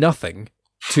basically nothing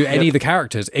to any of the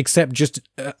characters except just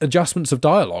adjustments of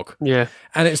dialogue. Yeah.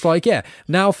 And it's like,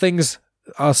 now things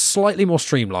are slightly more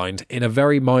streamlined in a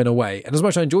very minor way. And as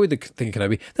much as I enjoyed the thing in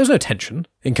Kenobi, there's no tension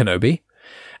in Kenobi.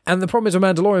 And the problem is with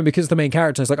Mandalorian, because the main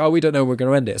character is like, we don't know when we're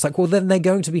going to end it. It's like, well, then they're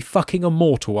going to be fucking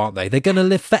immortal, aren't they? They're going to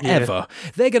live forever.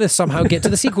 Yeah. They're going to somehow get to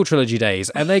the sequel trilogy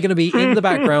days, and they're going to be in the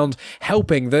background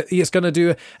helping. That it's going to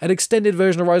do an extended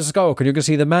version of Rise of Skywalker, and you're going to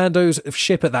see the Mando's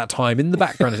ship at that time in the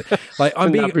background. Like,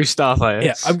 I'm being Starfire.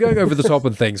 Yeah, I'm going over the top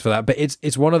on things for that, but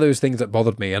it's one of those things that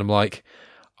bothered me, and I'm like,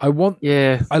 I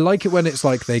like it when it's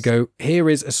like they go, here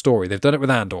is a story. They've done it with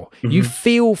Andor. You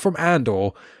feel from Andor,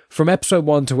 from episode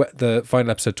 1 to the final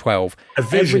episode 12,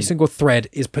 every single thread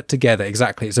is put together.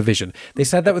 Exactly, it's a vision. They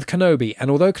said that with Kenobi,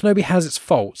 and although Kenobi has its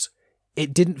faults,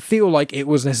 it didn't feel like it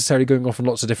was necessarily going off in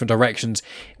lots of different directions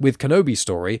with Kenobi's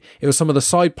story. It was some of the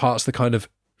side parts that kind of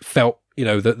felt,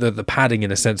 the padding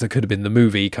in a sense that could have been the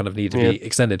movie kind of needed to be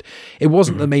extended. It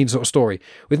wasn't the main sort of story.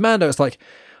 With Mando, it's like,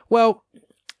 well...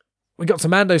 we got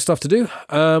some Mando stuff to do.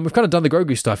 We've kind of done the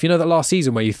Grogu stuff. You know that last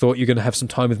season where you thought you're going to have some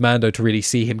time with Mando to really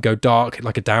see him go dark,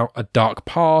 like a dark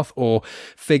path, or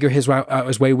figure his out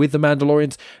his way with the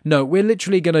Mandalorians? No, we're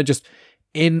literally going to just,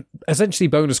 in essentially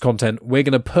bonus content, we're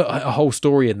going to put a whole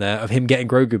story in there of him getting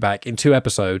Grogu back in 2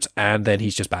 episodes, and then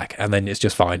he's just back, and then it's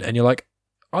just fine. And you're like,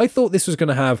 I thought this was going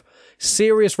to have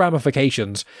serious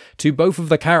ramifications to both of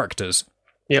the characters.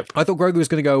 Yep. I thought Grogu was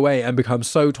going to go away and become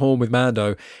so torn with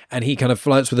Mando, and he kind of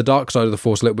flirts with the dark side of the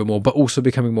Force a little bit more, but also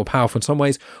becoming more powerful in some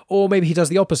ways. Or maybe he does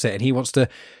the opposite, and he wants to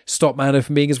stop Mando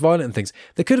from being as violent and things.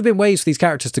 There could have been ways for these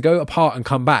characters to go apart and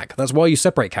come back. That's why you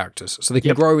separate characters, so they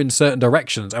can grow in certain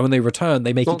directions, and when they return,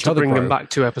 they make each other grow. Not to bring them back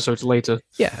 2 episodes later.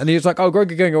 Yeah, and he was like,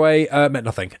 Grogu going away meant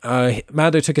nothing.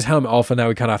 Mando took his helmet off, and now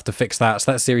we kind of have to fix that.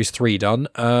 So that's Series 3 done.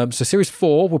 So Series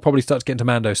 4, we'll probably start to get into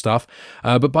Mando stuff,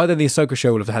 but by then the Ahsoka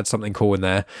show will have had something cool in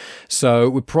there. So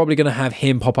we're probably going to have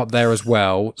him pop up there as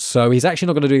well. So he's actually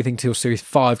not going to do anything till Series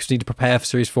 5 because we need to prepare for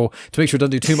Series 4 to make sure it doesn't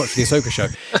do too much for the Ahsoka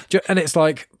show. And it's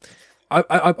like,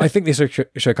 I think the Ahsoka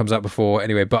show comes out before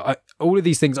anyway, but all of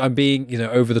these things I'm being,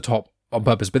 over the top on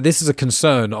purpose. But this is a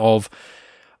concern of,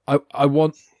 I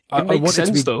want It makes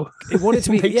sense, though. It wanted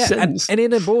to be, Makes sense. and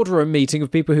in a boardroom meeting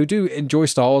of people who do enjoy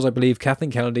Star Wars, I believe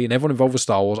Kathleen Kennedy and everyone involved with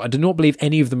Star Wars, I do not believe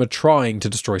any of them are trying to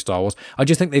destroy Star Wars. I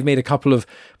just think they've made a couple of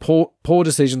poor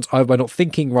decisions, either by not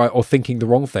thinking right or thinking the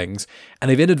wrong things, and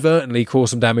they've inadvertently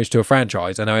caused some damage to a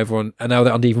franchise, and now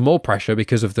they're under even more pressure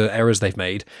because of the errors they've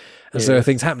made, and so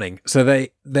things happening. So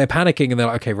they're panicking, and they're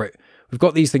like, okay, right, we've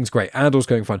got these things, great, Andor's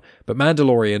going fine, but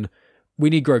Mandalorian, we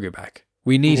need Grogu back.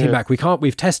 We need him back.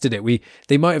 We've tested it.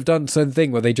 They might have done some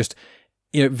thing where they just,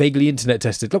 vaguely internet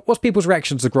tested. Look, what's people's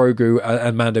reactions to Grogu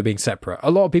and Mando being separate? A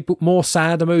lot of people, more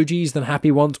sad emojis than happy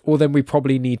ones, or then we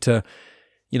probably need to,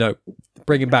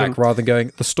 bring him back rather than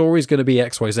going, the story's going to be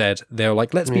XYZ. They're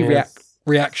like, let's be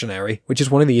reactionary, which is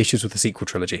one of the issues with the sequel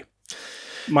trilogy.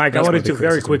 Mike, I wanted to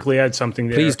very quickly add something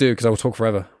there. Please do, because I will talk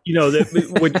forever.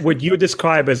 What you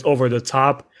describe as over the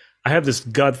top, I have this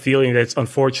gut feeling that it's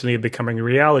unfortunately becoming a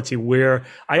reality where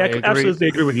I absolutely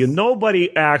agree with you.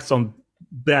 Nobody acts on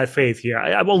bad faith here.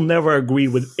 I will never agree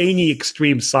with any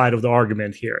extreme side of the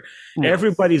argument here. No.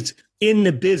 Everybody's in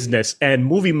the business, and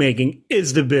movie making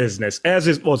is the business, as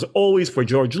it was always for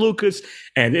George Lucas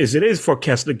and as it is for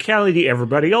Kathleen Kennedy,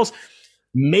 everybody else.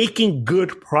 Making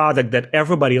good product that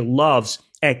everybody loves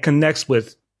and connects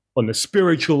with on the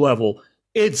spiritual level,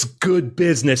 it's good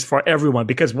business for everyone,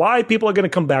 because why? People are going to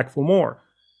come back for more.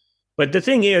 But the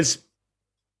thing is,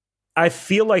 I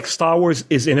feel like Star Wars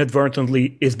is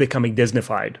becoming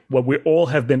Disneyfied, what we all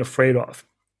have been afraid of,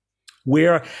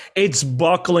 where it's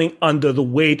buckling under the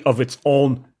weight of its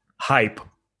own hype.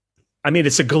 I mean,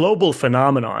 it's a global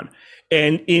phenomenon.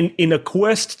 And in a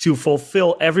quest to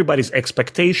fulfill everybody's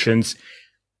expectations,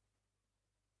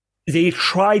 they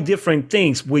try different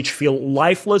things which feel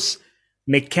lifeless,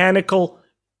 mechanical,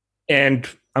 and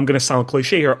I'm going to sound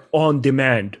cliche here, on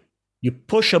demand. You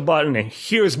push a button and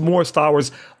here's more Star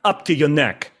Wars up to your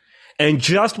neck. And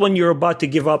just when you're about to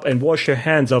give up and wash your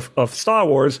hands of Star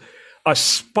Wars, a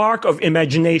spark of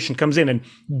imagination comes in and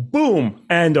boom,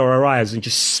 Andor arrives and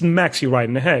just smacks you right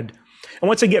in the head. And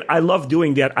once again, I love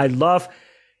doing that. I love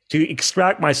to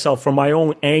extract myself from my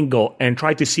own angle and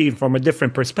try to see it from a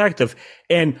different perspective.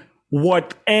 And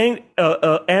what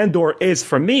Andor is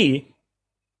for me,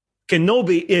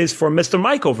 Kenobi is for Mr.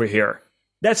 Mike over here.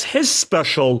 That's his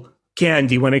special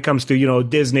candy when it comes to,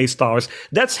 Disney stars.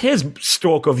 That's his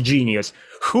stroke of genius.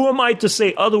 Who am I to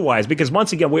say otherwise? Because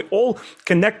once again, we all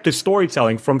connect to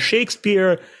storytelling from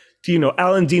Shakespeare to,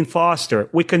 Alan Dean Foster.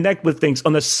 We connect with things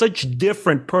on a such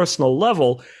different personal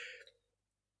level.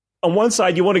 On one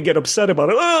side, you want to get upset about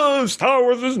it. Oh, Star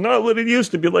Wars is not what it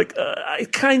used to be. Like,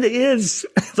 it kind of is.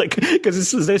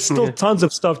 Because there's still tons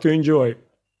of stuff to enjoy.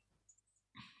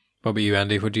 What about you,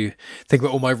 Andy? What do you think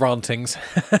about all my rantings?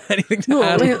 Anything to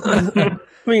add?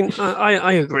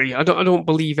 I agree. I don't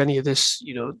believe any of this.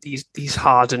 These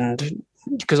hardened,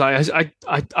 because I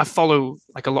follow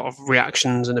like a lot of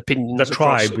reactions and opinions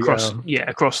across like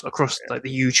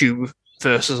the YouTube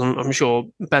versus, I'm sure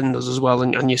Ben does as well,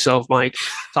 and yourself, Mike.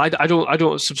 So I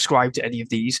don't subscribe to any of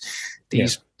these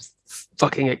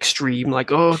fucking extreme,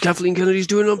 like, oh, Kathleen Kennedy's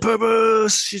doing it on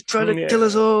purpose. She's trying to kill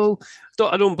us all.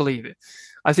 I don't believe it.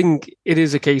 I think it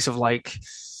is a case of like,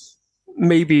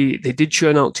 maybe they did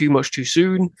churn out too much too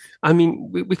soon. I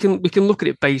mean, we can look at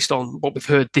it based on what we've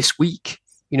heard this week.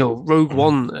 Rogue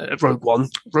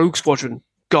Squadron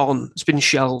gone. It's been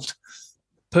shelved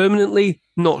permanently.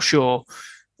 Not sure.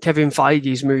 Kevin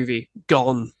Feige's movie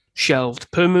gone, shelved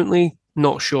permanently.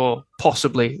 Not sure.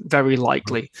 Possibly, very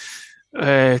likely.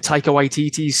 Taika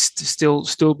Waititi's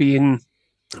still being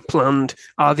planned.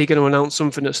 Are they going to announce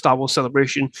something at Star Wars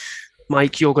Celebration?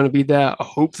 Mike, you're going to be there. I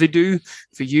hope they do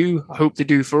for you. I hope they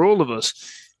do for all of us.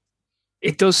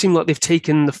 It does seem like they've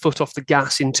taken the foot off the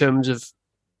gas in terms of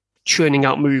churning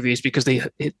out movies, because they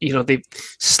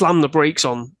slammed the brakes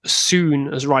on as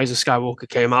soon as Rise of Skywalker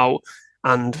came out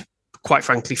and, quite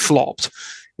frankly, flopped.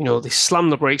 They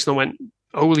slammed the brakes and went,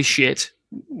 holy shit,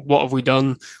 what have we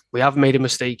done? We have made a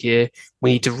mistake here.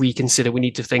 We need to reconsider. We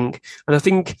need to think. And I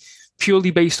think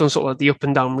purely based on sort of like the up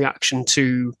and down reaction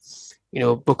to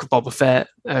Book of Boba Fett,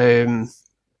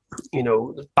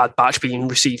 Bad Batch being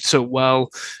received so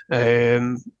well,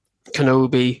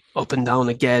 Kenobi up and down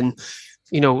again.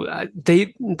 There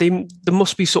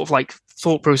must be sort of like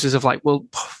thought process of like, well,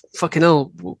 fucking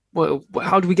hell,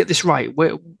 how do we get this right?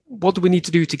 What do we need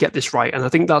to do to get this right? And I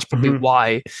think that's probably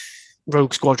why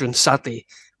Rogue Squadron, sadly,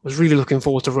 I was really looking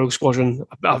forward to Rogue Squadron.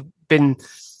 I've been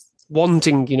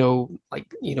wanting,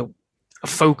 a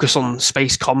focus on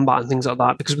space combat and things like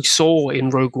that, because we saw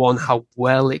in Rogue One how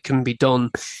well it can be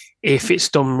done if it's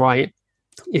done right,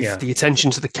 if the attention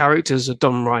to the characters are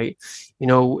done right.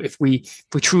 If we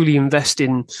truly invest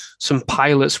in some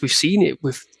pilots. We've seen it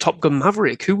with Top Gun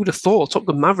Maverick. Who would have thought Top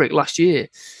Gun Maverick last year?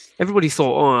 Everybody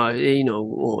thought,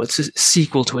 it's a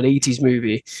sequel to an 80s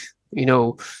movie.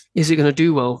 Is it going to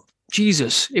do well?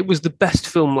 Jesus, it was the best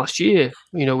film last year,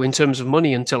 in terms of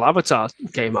money, until Avatar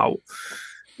came out.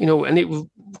 And it was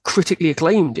critically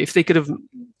acclaimed. If they could have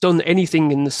done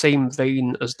anything in the same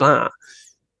vein as that,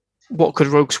 what could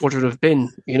Rogue Squadron have been?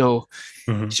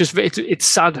 It's just it's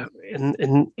sad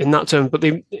in that term. But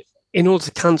in order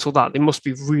to cancel that, they must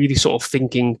be really sort of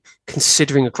thinking,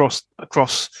 considering across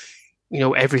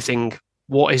everything.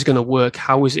 What is going to work?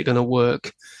 How is it going to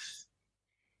work?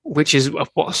 Which is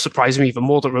what surprised me even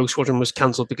more, that Rogue Squadron was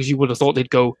cancelled, because you would have thought they'd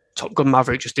go, Top Gun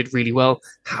Maverick just did really well.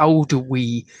 How do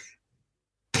we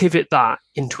pivot that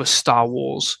into a Star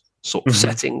Wars sort of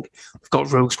setting? We've got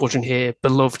Rogue Squadron here,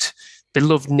 beloved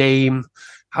name.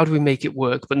 How do we make it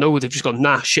work? But no, they've just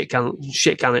gone, shit can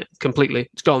it completely.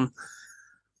 It's gone.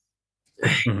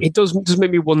 It does make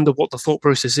me wonder what the thought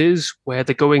process is, where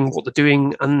they're going, what they're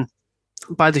doing, and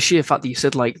by the sheer fact that you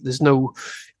said like there's no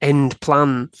end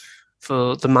plan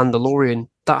for the Mandalorian,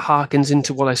 that harkens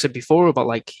into what I said before about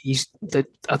like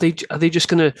are they just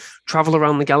going to travel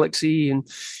around the galaxy and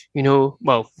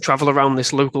travel around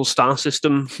this local star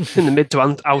system in the mid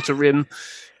to outer rim,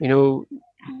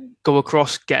 go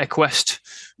across, get a quest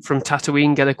from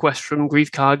Tatooine, get a quest from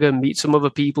Grief Karga, meet some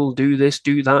other people, do this,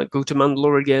 do that, go to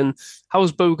Mandalore again.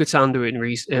 How's Bo-Katan doing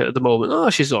at the moment? Oh,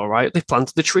 she's all right. They've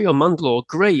planted the tree on Mandalore.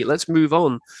 Great, let's move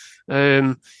on.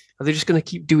 Are they just going to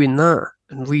keep doing that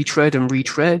and retread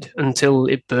until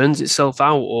it burns itself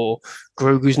out, or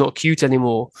Grogu's not cute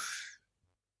anymore?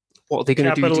 What are they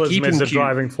going to do to keep him is the cute?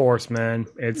 driving force, man.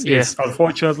 It's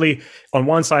unfortunately, on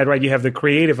one side, right, you have the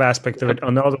creative aspect of it.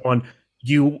 On the other one,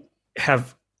 you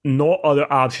have no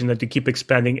other option than to keep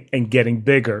expanding and getting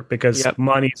bigger, because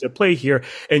money is at play here.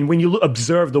 And when you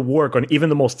observe the work on even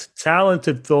the most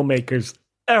talented filmmakers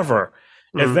ever,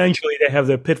 Eventually, they have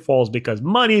their pitfalls because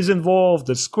money is involved,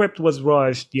 the script was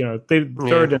rushed, the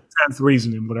third and 10th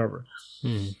reason and whatever.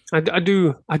 I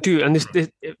do, and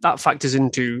that factors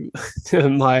into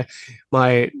my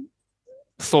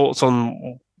thoughts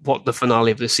on what the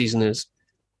finale of this season is.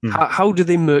 How do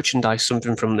they merchandise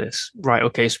something from this? Right,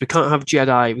 okay, so we can't have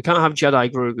Jedi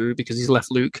Grogu because he's left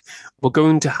Luke. We're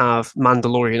going to have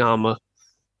Mandalorian armor,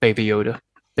 Baby Yoda,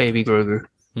 Baby Grogu.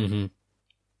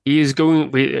 He is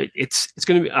going. It's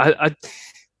going to be. I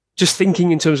just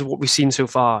thinking in terms of what we've seen so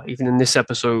far, even in this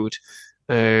episode,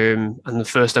 and the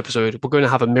first episode, we're going to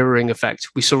have a mirroring effect.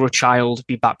 We saw a child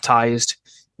be baptized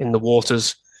in the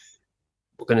waters.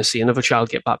 We're going to see another child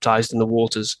get baptized in the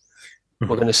waters.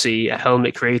 We're going to see a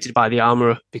helmet created by the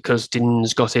armorer because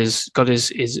Din's got his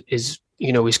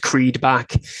creed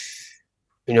back.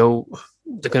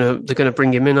 They're gonna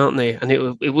bring him in, aren't they? And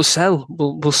it will sell.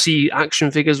 We'll see action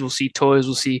figures. We'll see toys.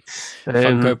 We'll see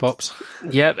Funko Pops.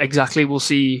 Yeah, exactly. We'll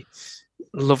see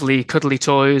lovely cuddly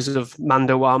toys of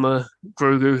Mando armor,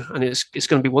 Grogu, and it's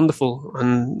going to be wonderful.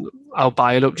 And I'll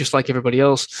buy it up just like everybody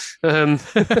else. But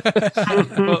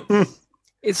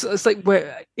it's like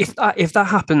if that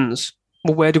happens.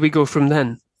 Well, where do we go from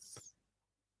then?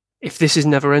 If this is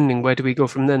never ending, where do we go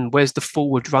from then? Where's the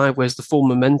forward drive? Where's the full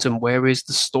momentum? Where is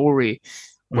the story?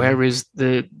 Where is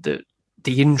the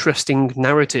interesting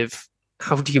narrative?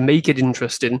 How do you make it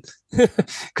interesting?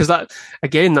 Because that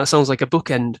sounds like a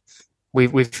bookend.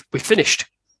 We've finished.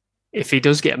 If he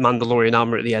does get Mandalorian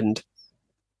armor at the end,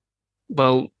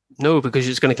 well, no, because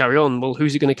it's going to carry on. Well,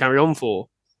 who's it going to carry on for?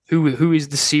 Who is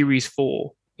the series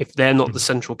for if they're not the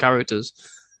central characters?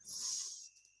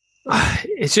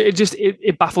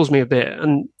 It baffles me a bit.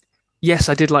 And yes,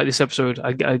 I did like this episode.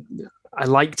 I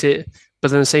liked it, but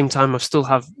then at the same time, I still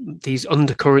have these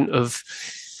undercurrent of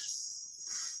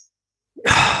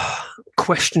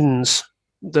questions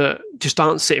that just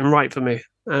aren't sitting right for me.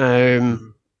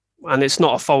 And it's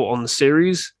not a fault on the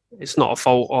series. It's not a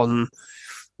fault on,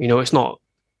 it's not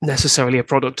necessarily a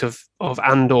product of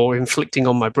Andor inflicting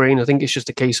on my brain. I think it's just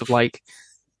a case of like,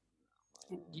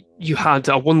 you had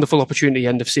a wonderful opportunity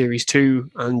end of series 2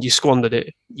 and you squandered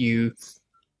it. You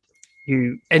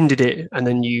ended it and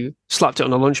then you slapped it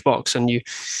on a lunchbox and you're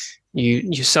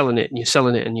selling it and you're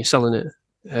selling it and you're selling it.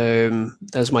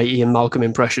 There's my Ian Malcolm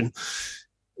impression.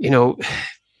 It's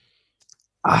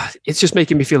just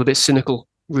making me feel a bit cynical,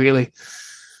 really.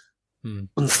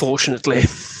 Unfortunately.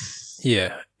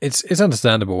 Yeah, it's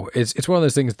understandable. It's one of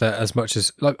those things that, as much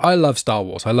as like I love Star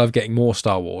Wars, I love getting more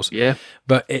Star Wars. Yeah,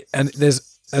 but there's,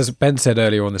 as Ben said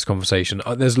earlier on this conversation,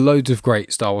 there's loads of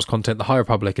great Star Wars content. The High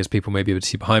Republic, as people may be able to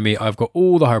see behind me, I've got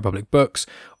all the High Republic books,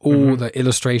 all the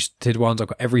illustrated ones. I've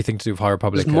got everything to do with High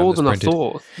Republic. There's more than printed. I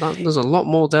thought. There's a lot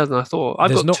more there than I thought.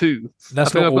 I've got two.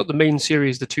 I've got the main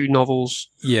series, the 2 novels.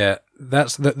 Yeah,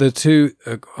 that's the 2.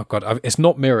 Oh God, it's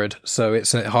not mirrored, so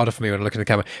it's harder for me when I look at the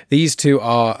camera. These 2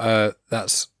 are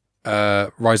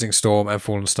Rising Storm and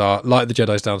Fallen Star. Light of the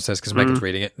Jedi's downstairs because Megan's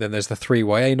reading it. Then there's the 3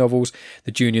 YA novels,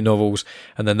 the junior novels,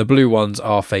 and then the blue ones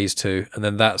are Phase 2. And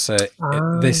then that's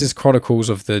this is Chronicles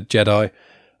of the Jedi,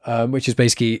 which is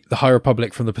basically the High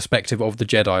Republic from the perspective of the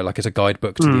Jedi. Like it's a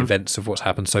guidebook to the events of what's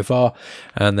happened so far.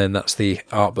 And then that's the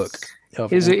art book.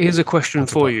 Here's a question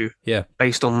for you. Yeah,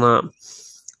 based on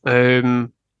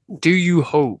that, do you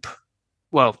hope?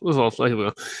 Well,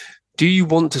 do you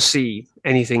want to see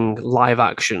anything live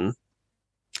action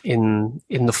in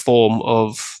the form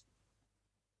of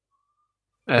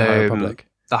the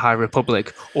High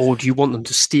Republic, or do you want them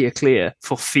to steer clear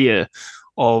for fear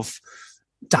of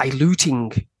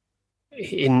diluting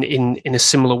in a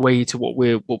similar way to what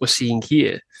we're seeing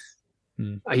here?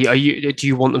 Do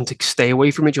you want them to stay away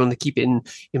from it? Do you want to keep it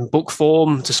in book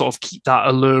form to sort of keep that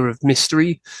allure of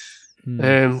mystery?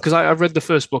 Because I read the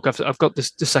first book. I've got the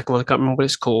second one. I can't remember what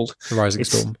it's called. Rising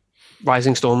Storm.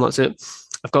 Rising Storm. That's it.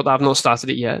 I've got that. I've not started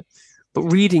it yet. But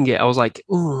reading it, I was like,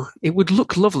 oh, it would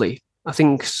look lovely. I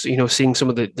think seeing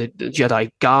some of the Jedi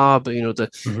garb,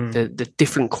 the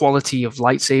different quality of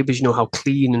lightsabers, how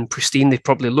clean and pristine they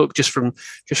probably look just from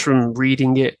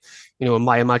reading it. In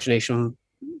my imagination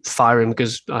firing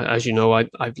because, as you know, I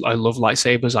love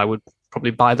lightsabers. I would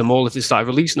probably buy them all if they started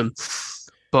releasing them.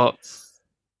 But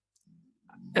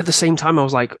at the same time, I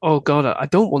was like, oh God, I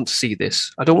don't want to see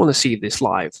this. I don't want to see this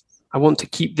live. I want to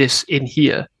keep this in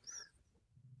here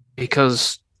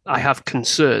because I have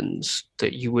concerns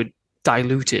that you would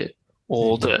dilute it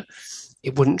or that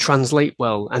it wouldn't translate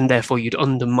well and therefore you'd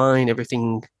undermine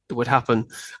everything that would happen.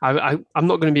 I'm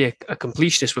not going to be a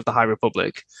completionist with the High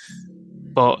Republic,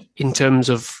 but in terms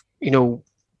of,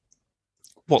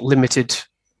 what limited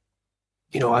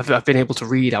I've been able to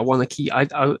read. I want to keep. I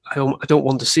don't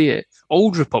want to see it.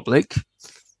 Old Republic,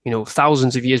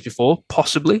 thousands of years before,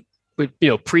 possibly, but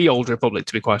pre-Old Republic,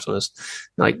 to be quite honest,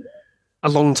 like a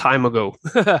long time ago.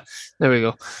 There we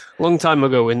go, a long time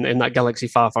ago in that galaxy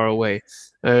far, far away.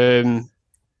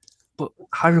 But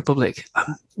High Republic,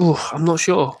 I'm not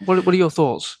sure. What are your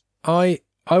thoughts? I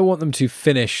want them to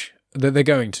finish. They're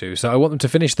going to. So I want them to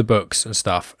finish the books and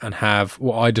stuff and have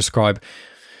what I describe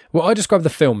the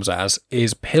films as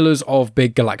is pillars of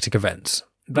big galactic events.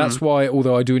 That's why,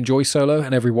 although I do enjoy Solo,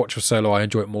 and every watch of Solo I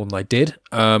enjoy it more than I did,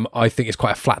 I think it's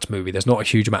quite a flat movie. There's not a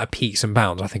huge amount of peaks and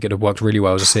bounds. I think it would have worked really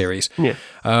well as a series. Yeah.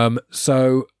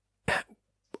 So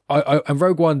and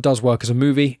Rogue One does work as a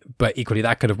movie, but equally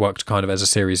that could have worked kind of as a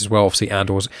series as well. Obviously,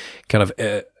 Andor's kind of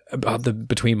the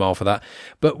between mile for that.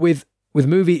 But with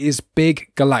movie is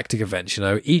big galactic events,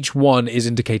 each one is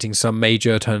indicating some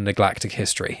major turn in the galactic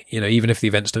history. Even if the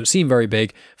events don't seem very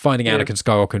big, finding Anakin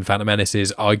Skywalker in Phantom Menace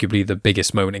is arguably the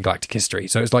biggest moment in galactic history.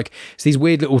 So it's these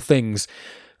weird little things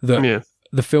that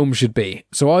the film should be.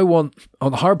 So I want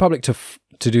on the High Republic to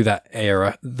do that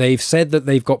era. They've said that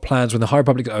they've got plans when the High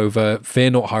Republic's over.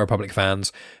 Fear not, High Republic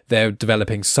fans. They're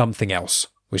developing something else,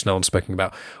 which no one's speaking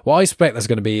about. What I expect that's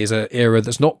going to be is an era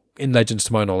that's not in Legends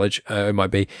to my knowledge. It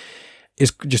might be.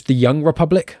 Is just the Young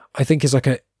Republic, I think, is like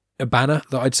a banner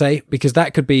that I'd say, because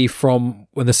that could be from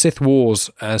when the Sith and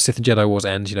Jedi Wars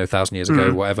end, 1,000 years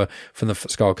ago, whatever, from the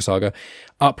Skywalker Saga,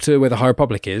 up to where the High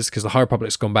Republic is, because the High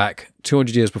Republic's gone back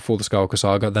 200 years before the Skywalker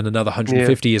Saga, then another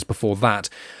 150 years before that.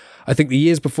 I think the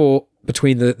years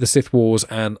between the Sith Wars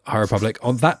and High Republic,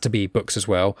 on that to be books as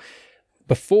well.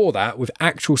 Before that, with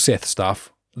actual Sith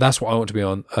stuff, that's what I want to be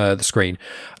on the screen.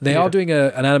 They are doing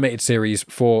an animated series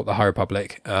for the High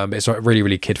Republic. It's really,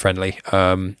 really kid-friendly.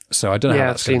 So I don't know how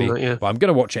that's going to be. But I'm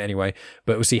going to watch it anyway.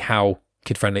 But we'll see how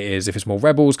kid-friendly it is, if it's more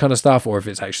Rebels kind of stuff, or if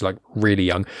it's actually really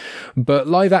young. But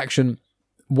live action,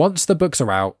 once the books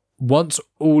are out, once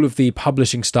all of the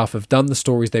publishing stuff have done the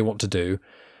stories they want to do,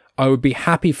 I would be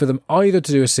happy for them either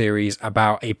to do a series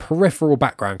about a peripheral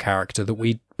background character that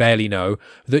we barely know,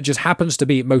 that just happens to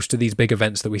be at most of these big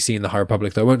events that we see in the High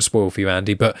Republic, that I won't spoil for you,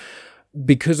 Andy, but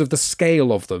because of the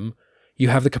scale of them, you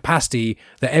have the capacity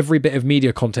that every bit of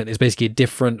media content is basically a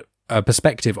different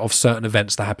perspective of certain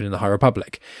events that happen in the High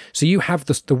Republic. So you have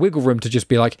the wiggle room to just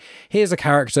be like, here's a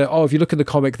character, if you look in the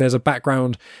comic, there's a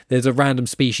background, there's a random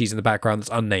species in the background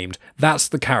that's unnamed. That's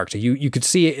the character. You could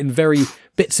see it in very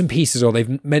bits and pieces, or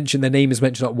they've mentioned, their name is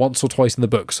mentioned like once or twice in the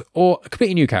books, or a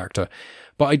completely new character.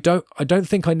 But I don't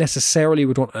think I necessarily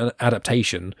would want an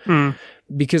adaptation,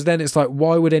 because then it's like,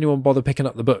 why would anyone bother picking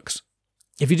up the books?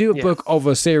 If you do a book of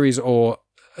a series or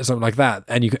something like that,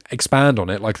 and you can expand on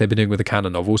it like they've been doing with the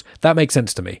canon novels, that makes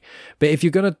sense to me. But if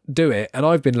you're going to do it, and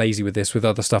I've been lazy with this with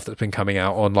other stuff that's been coming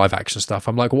out on live action stuff,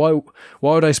 I'm like, why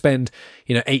would I spend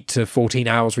 8 to 14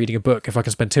 hours reading a book if I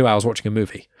can spend 2 hours watching a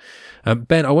movie?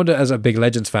 Ben, I wonder, as a big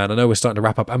Legends fan, I know we're starting to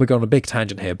wrap up and we're going on a big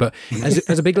tangent here, but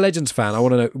as a big Legends fan, I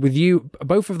want to know, with you,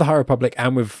 both of the High Republic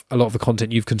and with a lot of the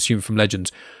content you've consumed from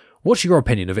Legends, what's your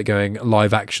opinion of it going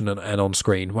live action and on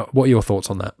screen? What are your thoughts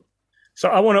on that? So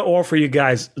I want to offer you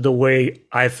guys the way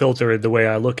I filter it, the way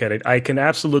I look at it. I can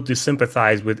absolutely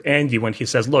sympathize with Andy when he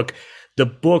says, look, the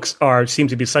books seem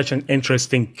to be such an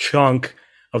interesting chunk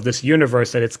of this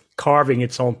universe that it's carving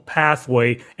its own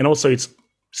pathway and also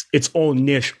its own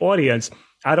niche audience.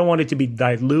 I don't want it to be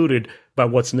diluted by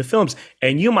what's in the films.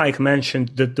 And you, Mike, mentioned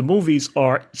that the movies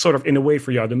are sort of, in a way,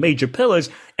 for you, are the major pillars,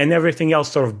 and everything else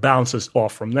sort of bounces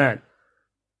off from that.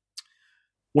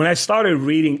 When I started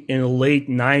reading in the late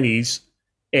 90s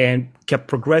and kept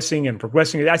progressing,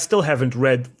 I still haven't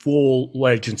read full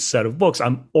Legends set of books.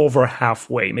 I'm over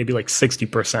halfway, maybe like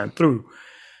 60% through.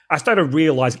 I started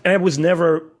realizing, and I was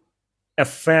never a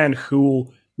fan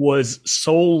who was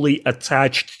solely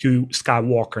attached to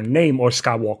Skywalker name or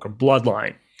Skywalker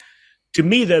bloodline. To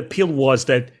me, the appeal was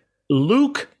that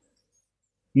Luke,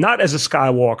 not as a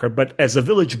Skywalker, but as a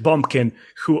village bumpkin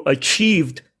who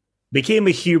became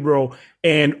a hero,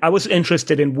 and I was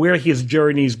interested in where his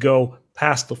journeys go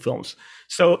past the films.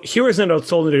 So here is an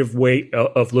alternative way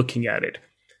of looking at it.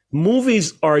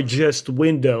 Movies are just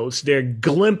windows. They're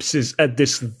glimpses at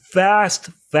this vast,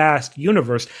 vast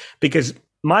universe, because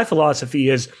my philosophy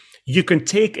is you can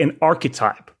take an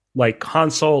archetype like Han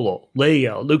Solo,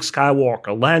 Leia, Luke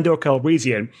Skywalker, Lando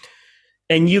Calrissian,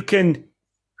 and you can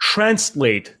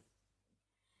translate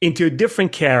into a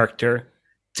different character,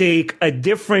 take a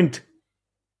different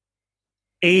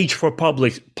age for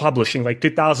publishing, like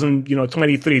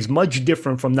 2023 is much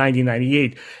different from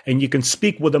 1998, and you can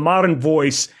speak with a modern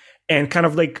voice and kind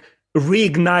of like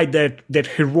reignite that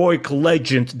heroic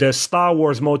legend, the Star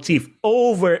Wars motif,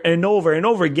 over and over and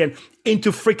over again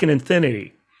into freaking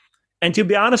infinity. And to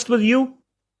be honest with you,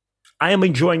 I am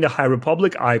enjoying the High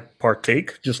Republic. I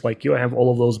partake, just like you. I have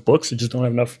all of those books. I just don't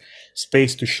have enough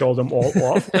space to show them all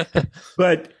off.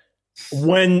 But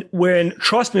when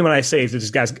trust me when I say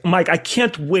this, guys, Mike, I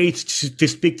can't wait to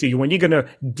speak to you when you're going to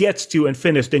get to and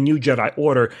finish the New Jedi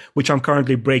Order, which I'm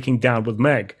currently breaking down with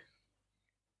Meg.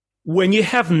 When you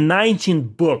have 19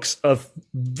 books of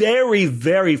very,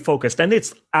 very focused, and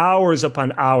it's hours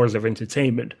upon hours of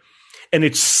entertainment, and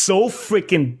it's so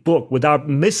freaking booked without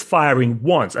misfiring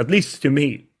once, at least to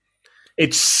me.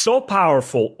 It's so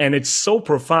powerful and it's so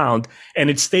profound, and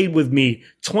it stayed with me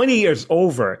 20 years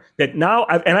over that now,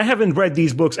 I haven't read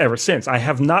these books ever since. I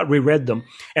have not reread them.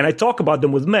 And I talk about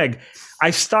them with Meg.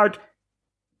 I start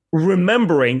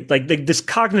remembering, like this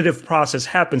cognitive process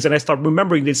happens, and I start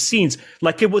remembering these scenes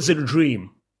like it was a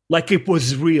dream, like it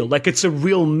was real, like it's a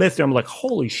real myth. And I'm like,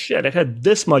 holy shit, it had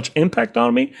this much impact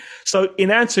on me. So in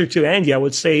answer to Andy, I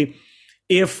would say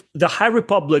if the High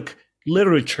Republic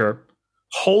literature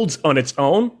holds on its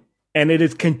own and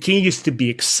it continues to be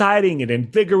exciting and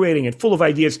invigorating and full of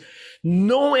ideas,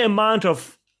 no amount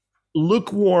of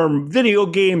lukewarm video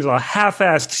games or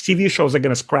half-assed TV shows are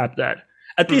going to scrap that.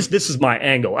 At least this is my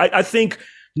angle. I think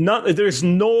there's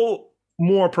no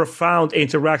more profound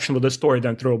interaction with the story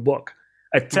than through a book.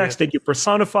 A text that you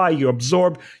personify, you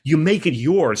absorb, you make it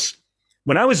yours.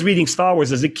 When I was reading Star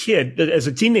Wars as a kid, as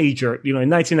a teenager, in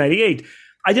 1998,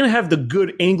 I didn't have the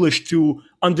good English to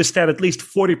understand at least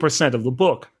 40% of the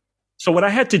book. So what I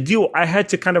had to do, I had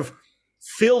to kind of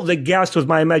fill the gaps with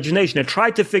my imagination and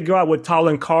try to figure out what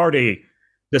Talon Karrde,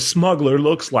 the smuggler,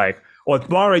 looks like, or what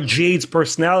Mara Jade's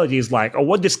personality is like, or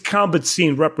what this combat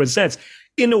scene represents.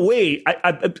 In a way,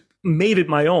 I made it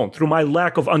my own through my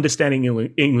lack of understanding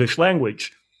English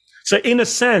language. So in a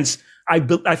sense,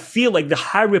 I feel like the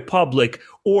High Republic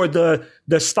or the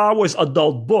Star Wars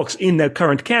adult books in the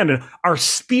current canon are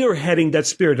spearheading that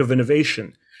spirit of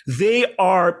innovation. They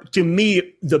are, to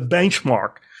me, the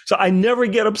benchmark. So I never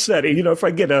get upset, if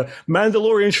I get a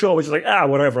Mandalorian show, which is like,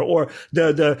 whatever, or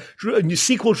the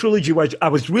sequel trilogy, which I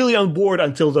was really on board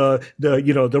until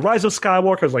the Rise of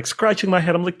Skywalker. I was like scratching my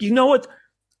head. I'm like, you know what?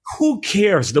 Who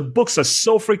cares? The books are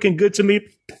so freaking good to me.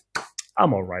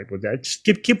 I'm all right with that. Just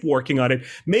keep working on it.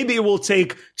 Maybe it will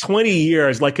take 20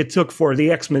 years, like it took for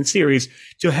the X-Men series,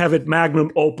 to have it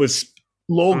magnum opus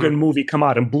Logan movie come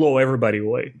out and blow everybody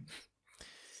away.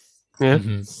 Yeah.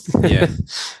 Mm-hmm. Yeah.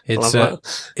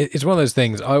 It's one of those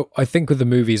things. I think with the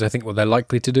movies, I think what they're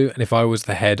likely to do, and if I was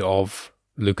the head of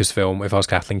Lucasfilm, if I was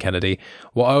Kathleen Kennedy,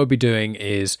 what I would be doing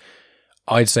is,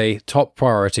 I'd say top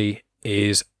priority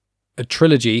is a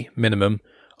trilogy minimum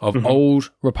of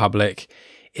Old Republic.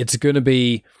 It's going to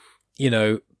be,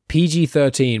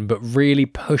 PG-13, but really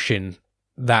pushing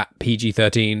that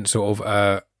PG-13 sort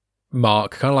of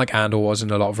mark, kind of like Andor was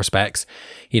in a lot of respects,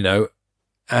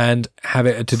 and have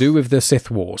it to do with the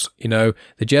Sith Wars, the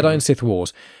Jedi and Sith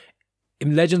Wars.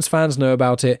 Legends fans know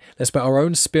about it. Let's put our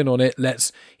own spin on it.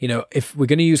 Let's, if we're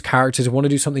going to use characters, we want to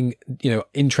do something,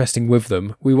 interesting with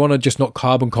them. We want to just not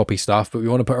carbon copy stuff, but we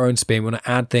want to put our own spin. We want to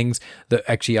add things that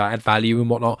actually add value and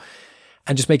whatnot.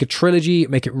 And just make a trilogy,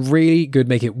 make it really good,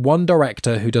 make it one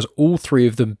director who does all three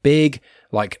of them big,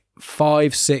 like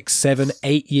 5, 6, 7,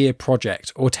 8 year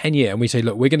project or 10 year. And we say,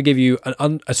 look, we're going to give you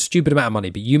a stupid amount of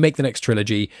money, but you make the next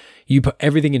trilogy. You put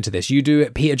everything into this. You do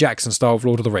it Peter Jackson style of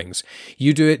Lord of the Rings.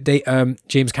 You do it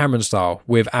James Cameron style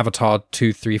with Avatar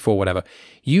 2, 3, 4, whatever.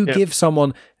 You give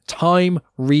someone time,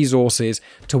 resources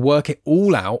to work it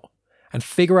all out and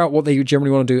figure out what they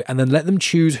generally want to do, and then let them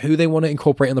choose who they want to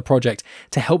incorporate in the project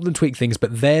to help them tweak things,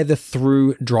 but they're the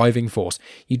through driving force.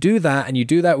 You do that, and you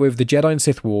do that with the Jedi and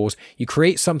Sith Wars. You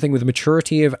create something with the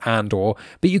maturity of Andor,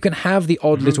 but you can have the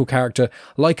odd little character,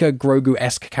 like a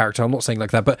Grogu-esque character. I'm not saying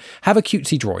like that, but have a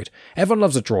cutesy droid. Everyone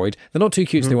loves a droid. They're not too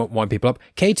cute, so they won't wind people up.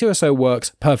 K2SO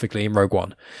works perfectly in Rogue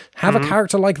One. Have a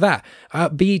character like that.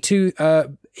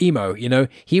 B2 Emo,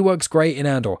 he works great in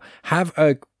Andor. Have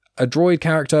a droid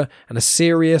character and a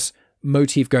serious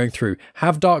motif going through.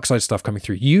 Have dark side stuff coming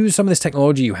through. Use some of this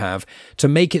technology you have to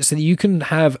make it so that you can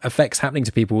have effects happening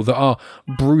to people that are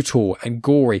brutal and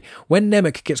gory. When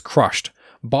Nemec gets crushed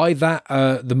by that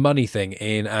the money thing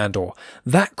in Andor,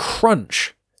 that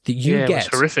crunch that you get, it was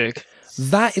horrific.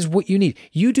 That is what you need.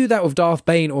 You do that with Darth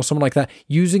Bane or someone like that,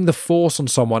 using the Force on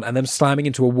someone and then slamming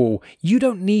into a wall. You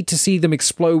don't need to see them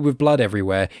explode with blood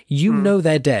everywhere. You know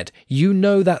they're dead. You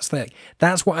know that's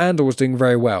what Andor was doing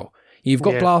very well. You've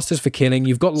got blasters for killing.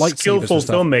 You've got lightsabers skillful and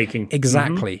stuff. filmmaking.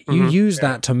 Exactly. You use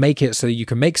that to make it so you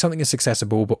can make something that's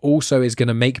accessible, but also is going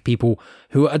to make people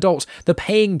who are adults, the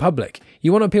paying public.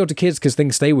 You want to appeal to kids because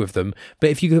things stay with them,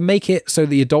 but if you can make it so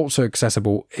the adults are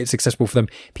accessible, it's accessible for them,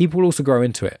 people will also grow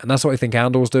into it. And that's what I think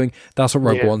Andor's doing. That's what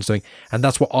Rogue One's doing. And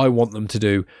that's what I want them to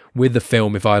do with the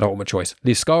film if I had ultimate choice.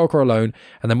 Leave Skywalker alone,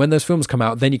 and then when those films come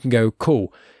out, then you can go,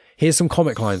 cool, here's some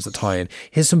comic lines that tie in.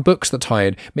 Here's some books that tie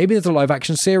in. Maybe there's a live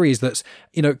action series that's,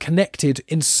 connected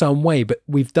in some way, but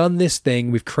we've done this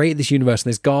thing. We've created this universe, and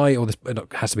this guy, or this, it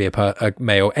has to be a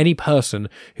male, any person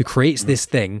who creates this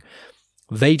thing,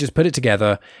 they just put it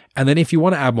together. And then if you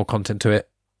want to add more content to it,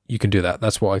 you can do that.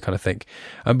 That's what I kind of think.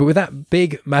 But with that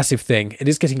big, massive thing, it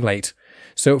is getting late.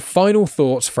 So final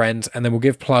thoughts, friends, and then we'll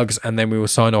give plugs, and then we will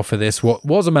sign off for this. What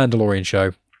was a Mandalorian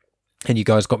show? And you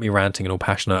guys got me ranting and all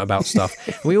passionate about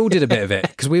stuff. We all did a bit of it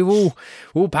because we're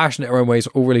all passionate in our own ways,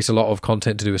 all release a lot of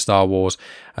content to do with Star Wars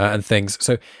and things.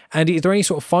 So, Andy, is there any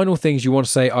sort of final things you want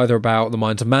to say either about the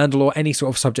Mines of Mandalore, any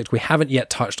sort of subject we haven't yet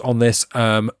touched on this?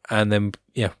 And then,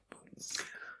 I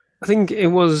think it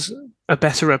was a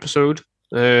better episode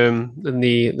than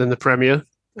the premiere.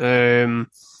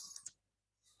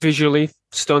 Visually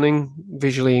stunning,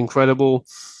 visually incredible.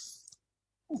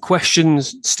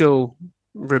 Questions still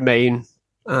remain,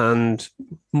 and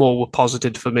more were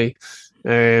posited for me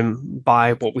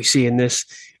by what we see in this.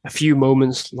 A few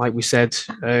moments, like we said,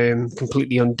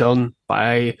 completely undone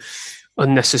by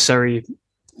unnecessary,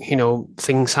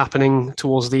 things happening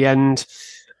towards the end.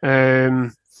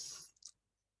 The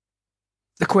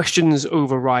questions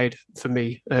override for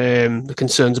me. The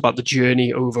concerns about the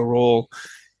journey overall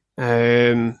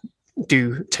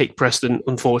do take precedent,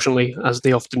 unfortunately, as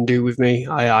they often do with me.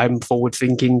 I'm forward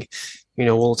thinking,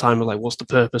 all the time. I'm like, what's the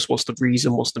purpose? What's the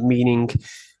reason? What's the meaning?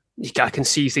 I can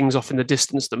see things off in the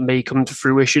distance that may come to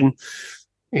fruition.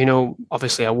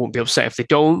 Obviously I won't be upset if they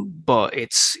don't, but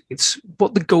it's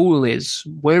what the goal is.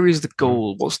 Where is the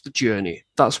goal? What's the journey?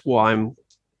 That's what I'm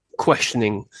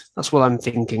questioning. That's what I'm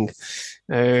thinking.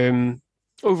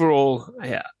 Overall,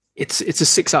 it's a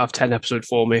 6 out of 10 episode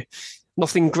for me.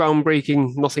 Nothing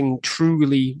groundbreaking, nothing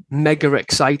truly mega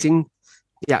exciting.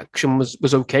 The action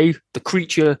was okay.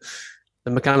 The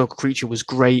mechanical creature was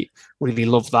great. Really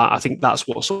loved that. I think that's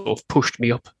what sort of pushed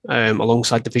me up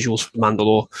alongside the visuals from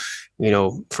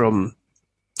Mandalore, from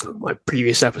my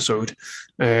previous episode.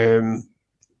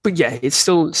 But yeah, it's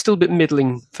still a bit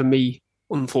middling for me,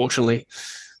 unfortunately.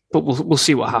 But we'll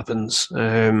see what happens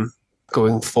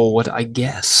going forward, I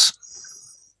guess.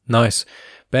 Nice.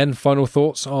 Ben, final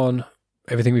thoughts on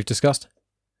everything we've discussed?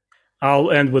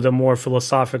 I'll end with a more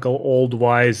philosophical, old,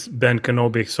 wise Ben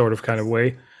Kenobi sort of kind of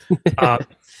way.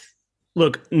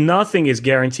 Look, nothing is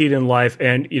guaranteed in life,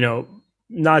 and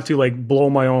not to blow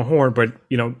my own horn, but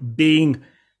being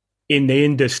in the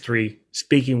industry,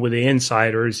 speaking with the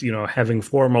insiders, having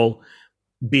formal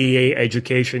BA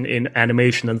education in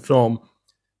animation and film,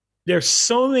 there's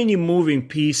so many moving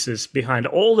pieces behind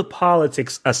all the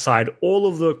politics aside, all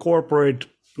of the corporate,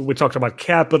 we talked about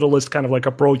capitalist kind of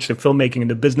approach to filmmaking and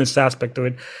the business aspect of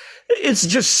it. It's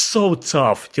just so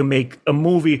tough to make a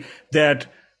movie that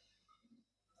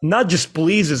not just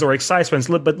pleases or excites fans,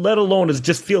 but let alone it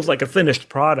just feels like a finished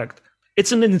product.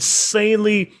 It's an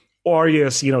insanely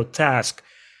arduous, task.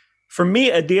 For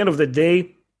me, at the end of the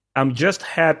day, I'm just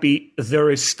happy there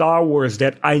is Star Wars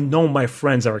that I know my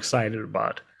friends are excited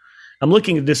about. I'm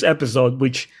looking at this episode,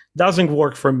 which doesn't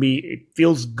work for me. It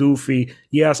feels goofy.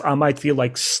 Yes, I might feel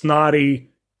like snotty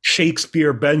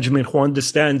Shakespeare Benjamin who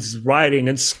understands writing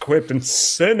and script and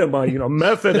cinema,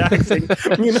 method acting,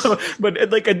 but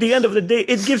at the end of the day,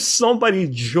 it gives somebody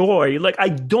joy. I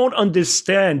don't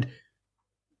understand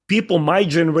people my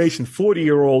generation,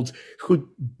 40-year-olds, who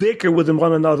bicker with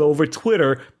one another over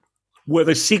Twitter where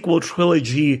the sequel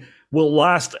trilogy will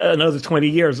last another 20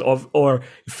 years or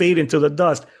fade into the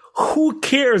dust. Who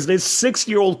cares? There's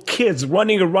 6-year-old kids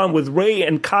running around with Rey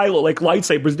and Kylo like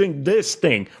lightsabers doing this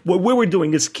thing. What we were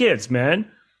doing as kids, man.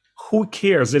 Who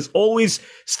cares? There's always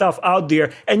stuff out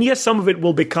there. And yes, some of it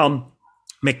will become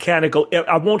mechanical.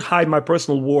 I won't hide my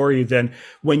personal worry then.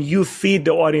 When you feed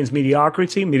the audience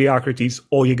mediocrity is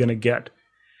all you're going to get.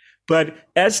 But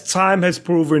as time has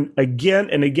proven again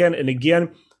and again and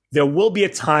again, there will be a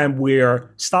time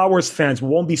where Star Wars fans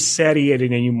won't be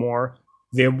satiated anymore.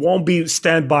 There won't be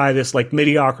stand by this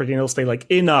mediocrity, and they'll say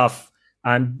enough.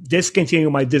 I'm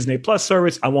discontinuing my Disney Plus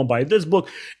service. I won't buy this book.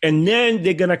 And then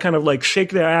they're going to kind of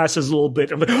shake their asses a little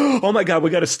bit. And oh my God,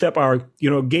 we got to step our,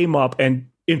 game up and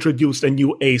introduce a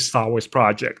new Star Wars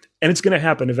project. And it's going to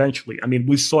happen eventually. I mean,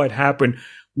 we saw it happen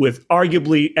with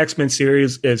arguably X-Men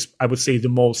series is, I would say, the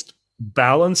most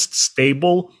balanced,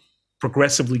 stable,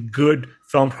 progressively good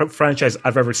film franchise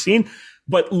I've ever seen.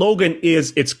 But Logan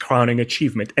is its crowning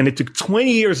achievement. And it took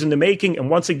 20 years in the making. And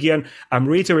once again, I'm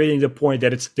reiterating the point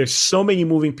that there's so many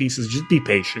moving pieces. Just be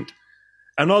patient.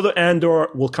 Another Andor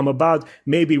will come about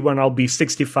maybe when I'll be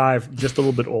 65, just a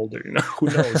little bit older. You know, who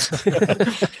knows?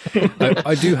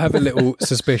 I do have a little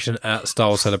suspicion at Star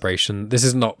Wars Celebration. This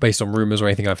is not based on rumors or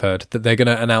anything I've heard, that they're going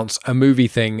to announce a movie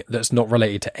thing that's not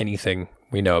related to anything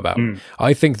we know about.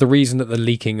 I think the reason that the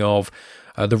leaking of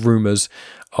the rumors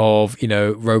of,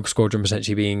 Rogue Squadron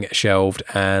potentially being shelved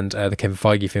and the Kevin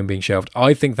Feige film being shelved,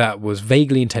 I think that was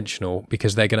vaguely intentional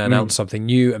because they're going to announce something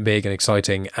new and big and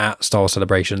exciting at Star Wars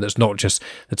Celebration that's not just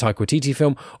the Taika Waititi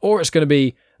film, or it's going to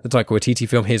be the Taika Waititi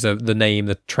film. Here's the name,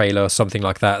 the trailer, something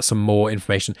like that, some more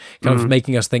information, kind of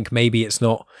making us think maybe it's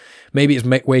not, maybe it's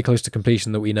way close to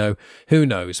completion that we know. Who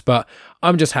knows? But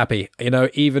I'm just happy,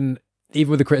 even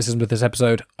with the criticism of this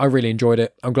episode, I really enjoyed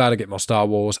it. I'm glad I get more Star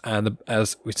Wars, and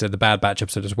as we said, the Bad Batch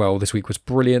episode as well this week was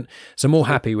brilliant. So I'm all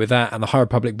happy with that, and the High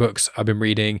Republic books I've been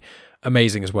reading,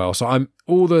 amazing as well. So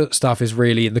all the stuff is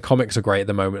really, and the comics are great at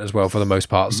the moment as well for the most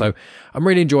part. So I'm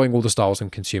really enjoying all the Star Wars I'm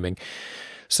consuming.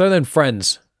 So then,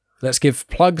 friends, let's give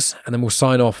plugs, and then we'll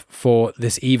sign off for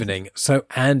this evening. So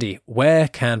Andy, where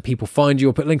can people find you?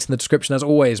 I'll put links in the description as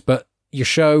always, but your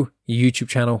show, your YouTube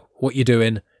channel, what you're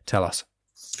doing, tell us.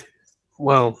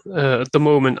 Well, at the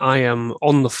moment, I am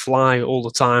on the fly all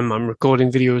the time. I'm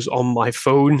recording videos on my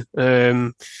phone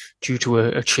due to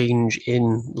a change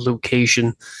in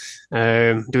location.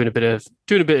 Doing a bit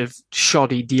of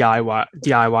shoddy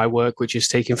DIY work, which is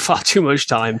taking far too much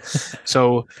time.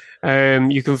 So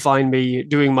you can find me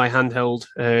doing my handheld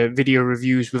video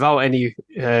reviews without any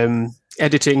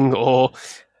editing or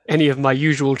any of my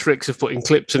usual tricks of putting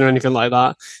clips in or anything like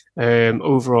that.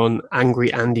 Over on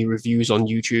Angry Andy Reviews on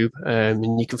YouTube.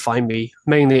 And you can find me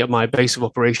mainly at my base of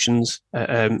operations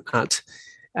at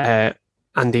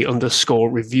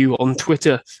Andy_review on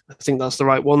Twitter. I think that's the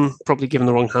right one. Probably given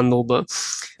the wrong handle, but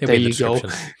there you go.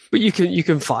 But you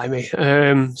can find me.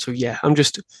 So yeah, I'm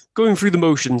just going through the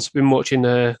motions. Been watching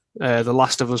The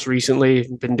Last of Us recently.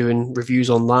 Been doing reviews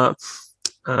on that.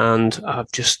 And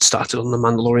I've just started on The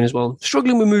Mandalorian as well.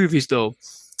 Struggling with movies though.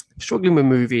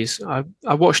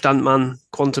 I watched Ant-Man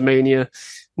Quantumania,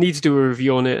 need to do a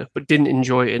review on it, but didn't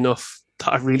enjoy it enough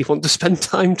that I really want to spend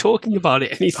time talking about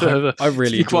it any further. I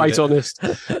really, to be quite honest.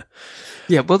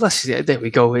 Yeah, well, that's it. There we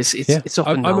go. It's up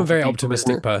and down. I'm a very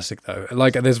optimistic person, though.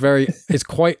 Like, it's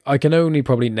quite. I can only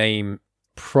probably name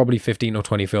 15 or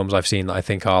 20 films I've seen that I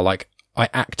think are like I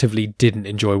actively didn't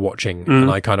enjoy watching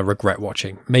and I kind of regret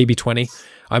watching. Maybe 20.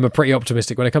 I'm a pretty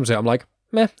optimistic when it comes to it. I'm like,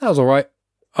 meh, that was all right.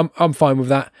 I'm fine with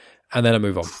that. And then I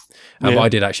move on. But I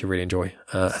did actually really enjoy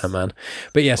Ant-Man.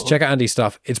 But yes, check out Andy's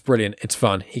stuff. It's brilliant. It's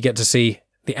fun. You get to see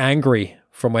the angry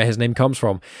from where his name comes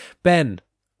from. Ben,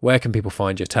 where can people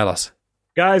find you? Tell us.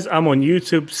 Guys, I'm on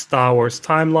YouTube, Star Wars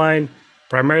Timeline,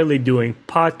 primarily doing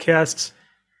podcasts.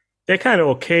 They're kind of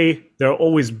okay. They're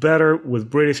always better with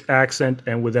British accent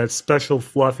and with that special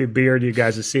fluffy beard you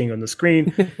guys are seeing on the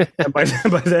screen. And by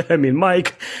that, I mean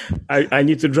Mike. I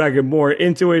need to drag him more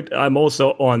into it. I'm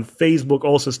also on Facebook,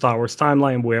 also Star Wars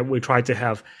Timeline, where we try to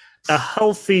have a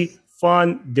healthy,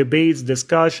 fun debates,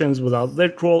 discussions without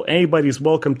literal. Anybody's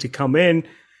welcome to come in,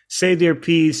 say their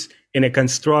piece in a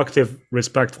constructive,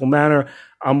 respectful manner.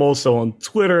 I'm also on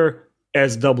Twitter,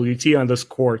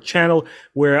 SWT_channel,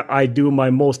 where I do my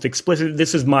most explicit.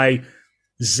 This is my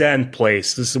Zen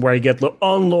place. This is where I get to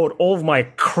unload all of my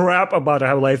crap about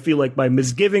how I feel, like my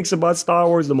misgivings about Star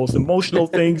Wars, the most emotional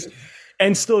things,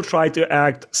 and still try to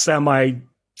act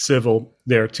semi-civil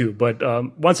there too. But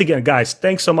once again, guys,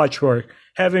 thanks so much for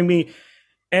having me.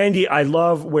 Andy, I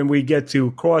love when we get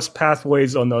to cross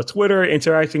pathways on Twitter.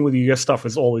 Interacting with you, your stuff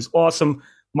is always awesome.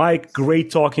 Mike,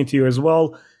 great talking to you as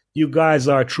well. You guys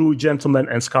are true gentlemen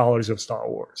and scholars of Star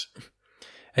Wars.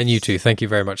 And you too. Thank you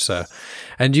very much, sir.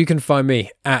 And you can find me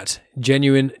at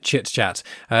Genuine Chit Chat.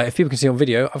 If people can see on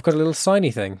video, I've got a little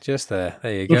signy thing just there.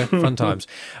 There you go. Fun times.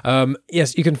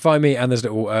 Yes, you can find me, and there's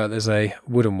a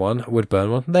wood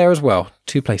burn one there as well.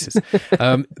 2 places.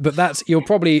 But you're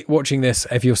probably watching this.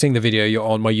 If you're seeing the video, you're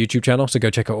on my YouTube channel. So go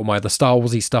check out all my other Star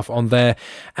Warsy stuff on there,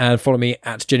 and follow me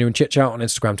at Genuine Chit Chat on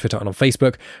Instagram, Twitter, and on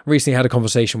Facebook. Recently had a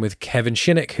conversation with Kevin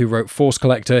Shinnick, who wrote Force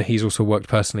Collector. He's also worked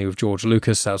personally with George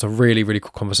Lucas. That was a really, really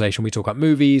cool conversation. We talk about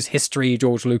movies, history,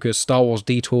 George Lucas, Star Wars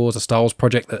detours, Star Wars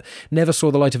project that never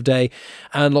saw the light of day,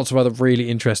 and lots of other really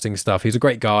interesting stuff. He's a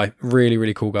great guy, really,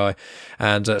 really cool guy.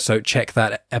 And so check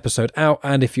that episode out.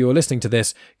 And if you're listening to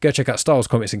this, go check out Star Wars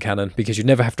Comics in Canon, because you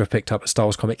never have to have picked up a Star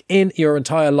Wars comic in your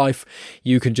entire life.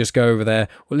 You can just go over there,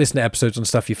 or listen to episodes on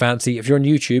stuff you fancy. If you're on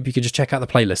YouTube, you can just check out the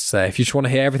playlists there. If you just want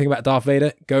to hear everything about Darth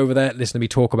Vader, go over there, listen to me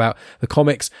talk about the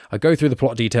comics. I go through the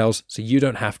plot details, so you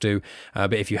don't have to.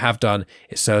 But if you have done,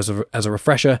 it serves as a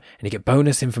refresher, and you get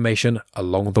bonus information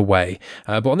along the way.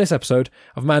 But on this episode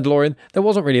of Mandalorian, there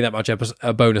wasn't really that much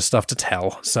bonus stuff to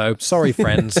tell. So sorry,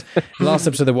 friends. Last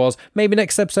episode there was. Maybe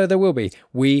next episode there will be.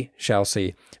 We shall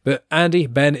see. But Andy,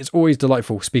 Ben, it's always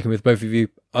delightful speaking with both of you.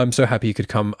 I'm so happy you could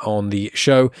come on the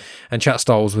show and chat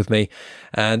Star Wars with me.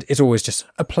 And it's always just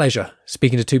a pleasure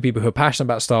speaking to two people who are passionate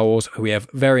about Star Wars, who we have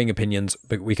varying opinions,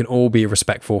 but we can all be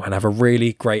respectful and have a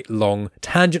really great, long,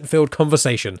 tangent-filled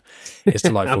conversation. It's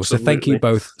delightful. So thank you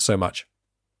both so much.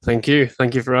 Thank you.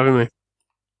 Thank you for having me.